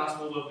share the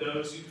gospel of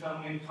those who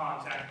come in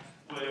contact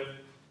with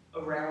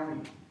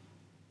around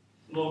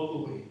you,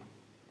 locally.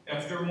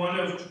 After one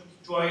of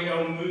Dwight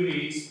L.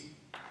 Moody's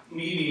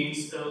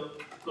meetings, the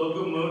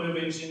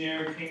locomotive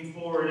engineer came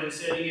forward and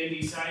said he had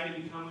decided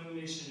to become a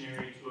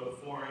missionary to a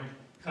foreign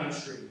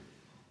country.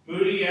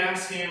 Moody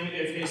asked him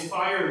if his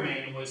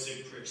fireman was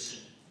a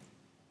Christian.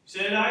 He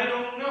said, I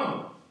don't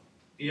know.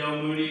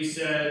 D.L. Moody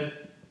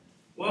said,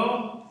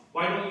 well,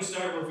 why don't you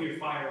start with your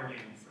fireman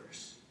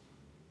first?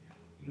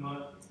 You know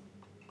what?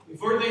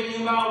 Before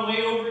thinking about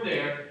way over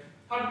there,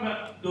 talk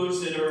about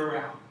those that are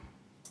around.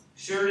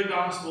 Share the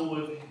gospel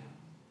with him.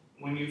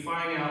 When you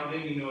find out,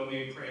 then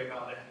maybe pray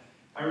about it.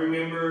 I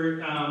remember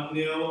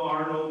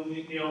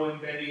Neil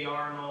and Betty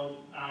Arnold,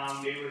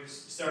 they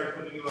started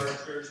coming to our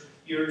church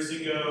years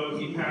ago.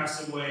 He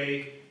passed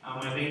away,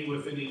 I think,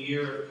 within a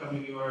year of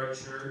coming to our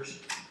church.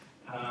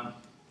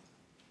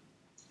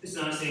 It's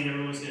not saying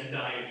everyone's going to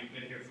die if you've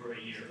been here for a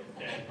year,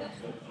 okay?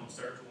 So don't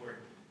start to worry.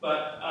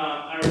 But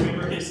I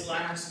remember his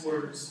last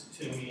words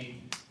to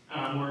me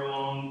were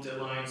along the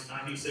lines.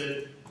 He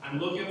said, I'm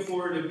looking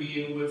forward to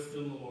being with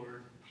the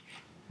Lord.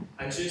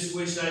 I just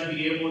wish I'd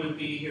be able to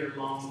be here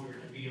longer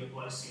to be a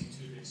blessing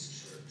to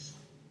this church.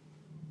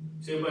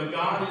 So, but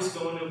God is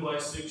going to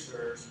bless the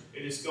church.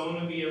 It is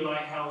going to be a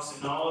lighthouse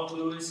in all of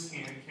Lewis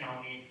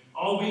County.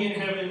 I'll be in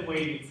heaven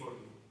waiting for you.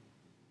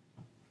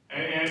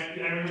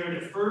 And I remember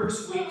the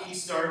first week he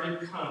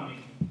started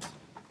coming,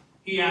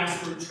 he asked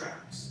for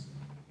tracts.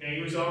 And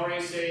he was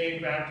already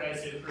saved,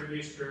 baptized at a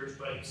previous church,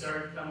 but he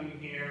started coming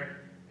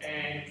here.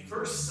 And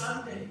first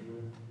Sunday,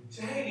 he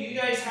said, hey, do you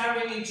guys have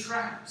any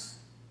tracts?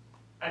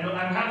 I'm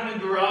having a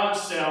garage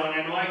sale, and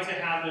I'd like to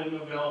have them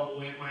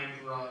available in my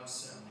garage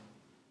sale.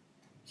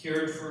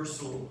 Cared for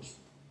souls.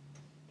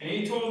 And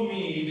he told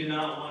me he did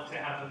not want to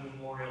have a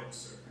memorial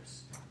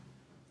service.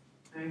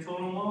 And I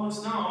told him, well,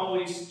 it's not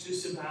always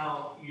just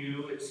about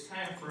you. It's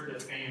kind of for the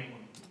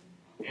family.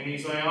 And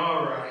he's like,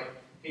 all right.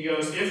 He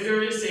goes, if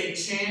there is a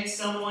chance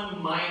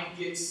someone might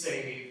get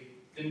saved,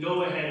 then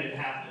go ahead and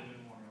have the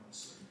memorial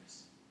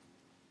service.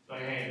 So,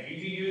 hey, if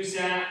you can use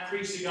that,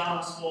 preach the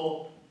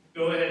gospel,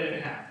 go ahead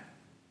and have it.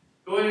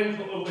 Go ahead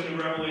and open to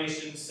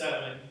Revelation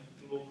 7,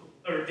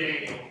 or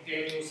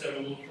Daniel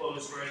 7, we'll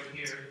close right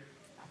here.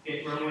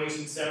 Get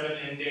Revelation 7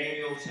 and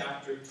Daniel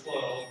chapter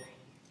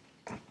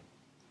 12.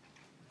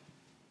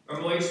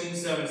 Revelation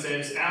 7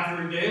 says,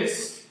 after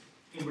this,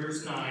 in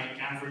verse 9,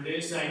 after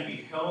this I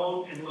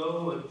beheld, and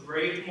lo, a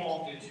great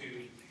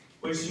multitude,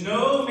 which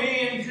no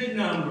man could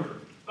number,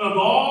 of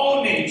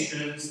all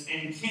nations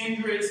and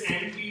kindreds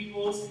and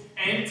peoples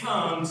and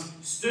tongues,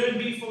 stood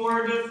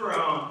before the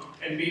throne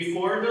and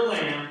before the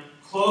Lamb,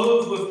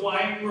 clothed with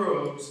white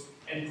robes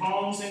and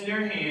palms in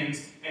their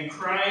hands, and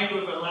cried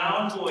with a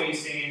loud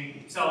voice,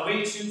 saying,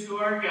 salvation to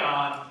our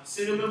God,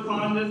 sitteth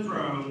upon the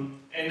throne,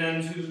 and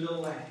unto the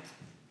Lamb.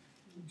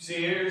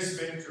 See, here's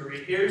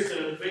victory. Here's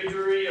the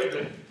victory of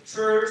the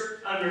church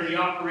under the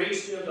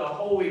operation of the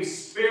Holy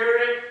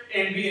Spirit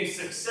and being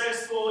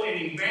successful in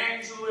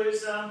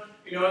evangelism.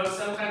 You know,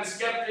 sometimes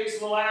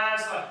skeptics will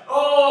ask, like,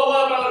 oh,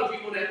 what about the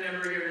people that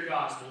never hear the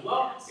gospel?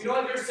 Well, you know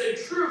what? There's a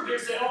truth.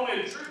 There's an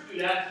element of truth to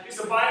that. Because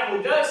the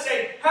Bible does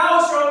say,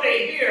 how shall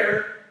they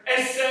hear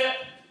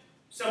except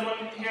someone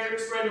here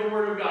spread the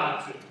word of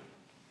God to them?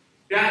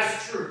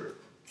 That's true.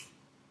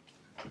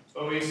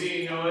 But we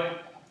see, you know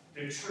what?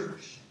 The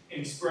church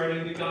in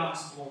spreading the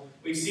gospel.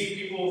 We see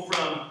people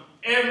from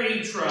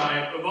every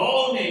tribe, of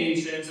all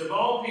nations, of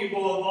all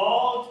people, of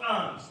all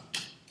tongues,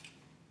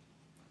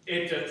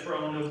 at the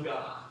throne of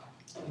God,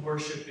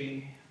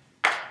 worshiping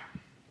Him.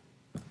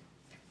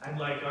 I'd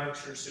like our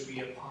church to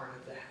be a part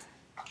of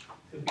that,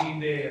 to be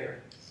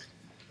there,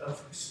 of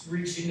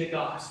reaching the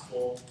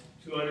gospel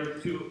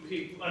to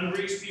people,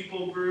 unreached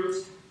people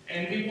groups,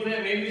 and people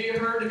that maybe they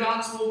heard the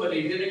gospel, but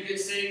they didn't get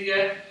saved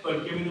yet,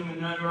 but giving them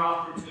another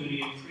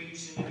opportunity and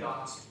preaching the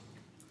gospel.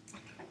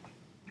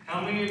 How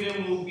many of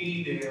them will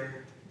be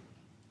there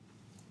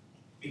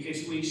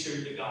because we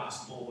shared the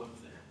gospel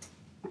with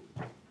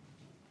them?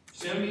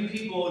 70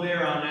 people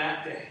there on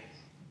that day.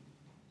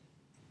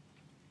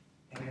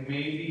 And it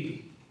may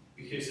be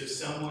because of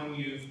someone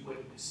you've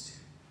witnessed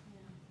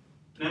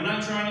to. And I'm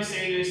not trying to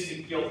say this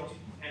to guilt,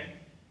 okay?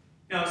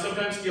 Now,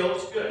 sometimes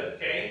guilt's good,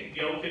 okay?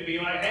 Guilt could be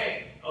like,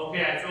 hey,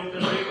 okay, I feel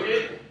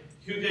convicted.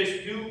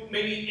 Who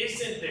maybe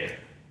isn't there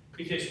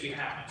because we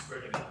haven't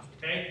spread the gospel,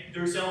 okay?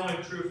 There's an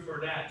element of truth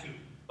for that, too.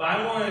 But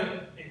I want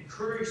to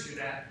encourage you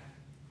that,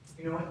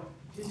 you know what?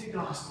 Get the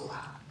gospel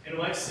out. And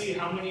let's see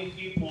how many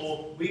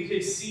people we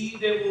could see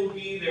that will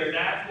be there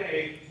that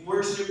day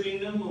worshiping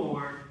the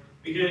Lord.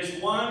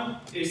 Because one,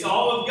 it's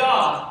all of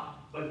God,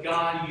 but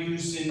God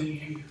using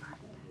you.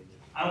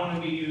 I want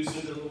to be used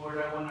of the Lord.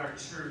 I want our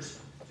church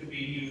to be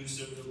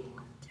used of the Lord.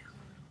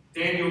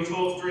 Daniel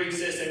 12:3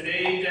 says, and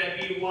they that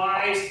be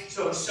wise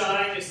shall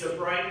shine as the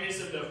brightness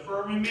of the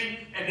firmament,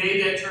 and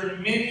they that turn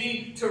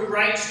many to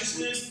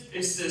righteousness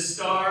as the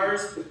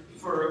stars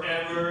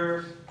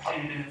forever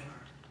and ever.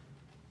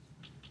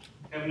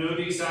 I have no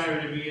desire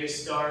to be a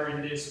star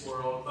in this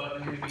world, but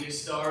I'm going to be a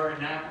star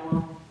in that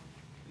world.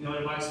 You know,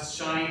 the Bible says,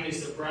 shine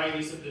is the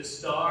brightness of the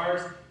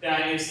stars.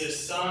 That is the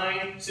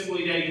sign,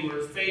 simply that you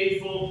were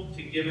faithful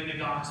to giving the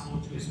gospel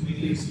to as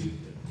many as you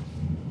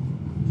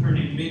could.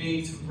 Turning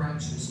many to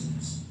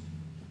righteousness.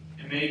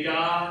 And may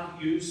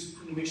God use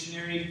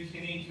missionary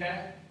Kenny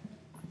Keck.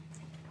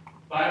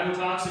 The Bible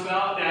talks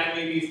about that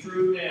may be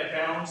fruit that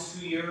abounds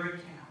to your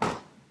account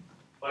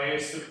by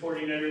us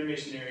supporting other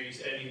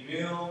missionaries. Eddie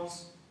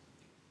Mills,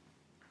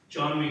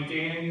 John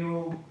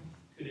McDaniel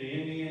to the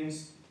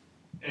Indians,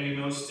 Eddie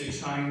Mills to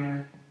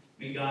China.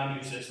 May God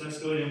use us. Let's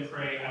go ahead and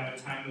pray, have a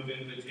time of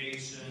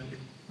invitation,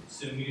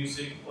 some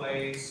music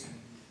plays.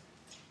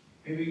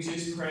 Maybe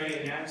just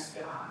pray and ask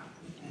God,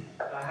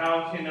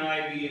 how can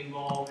I be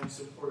involved in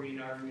supporting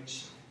our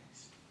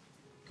missionaries?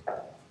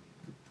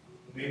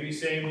 Maybe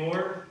say,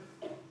 Lord,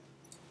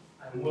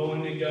 I'm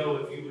willing to go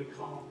if you would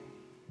call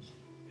me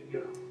to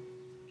go.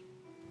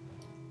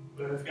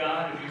 But if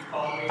God, if you've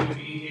called me to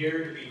be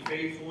here, to be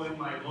faithful in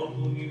my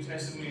local New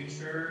Testament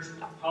church,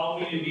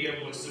 help me to be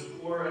able to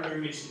support other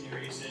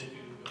missionaries that do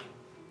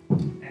go.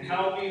 And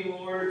help me,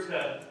 Lord,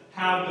 to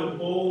have the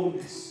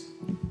boldness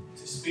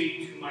to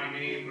speak to my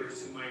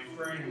neighbors, to my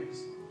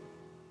friends,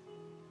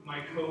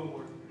 my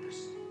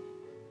co-workers,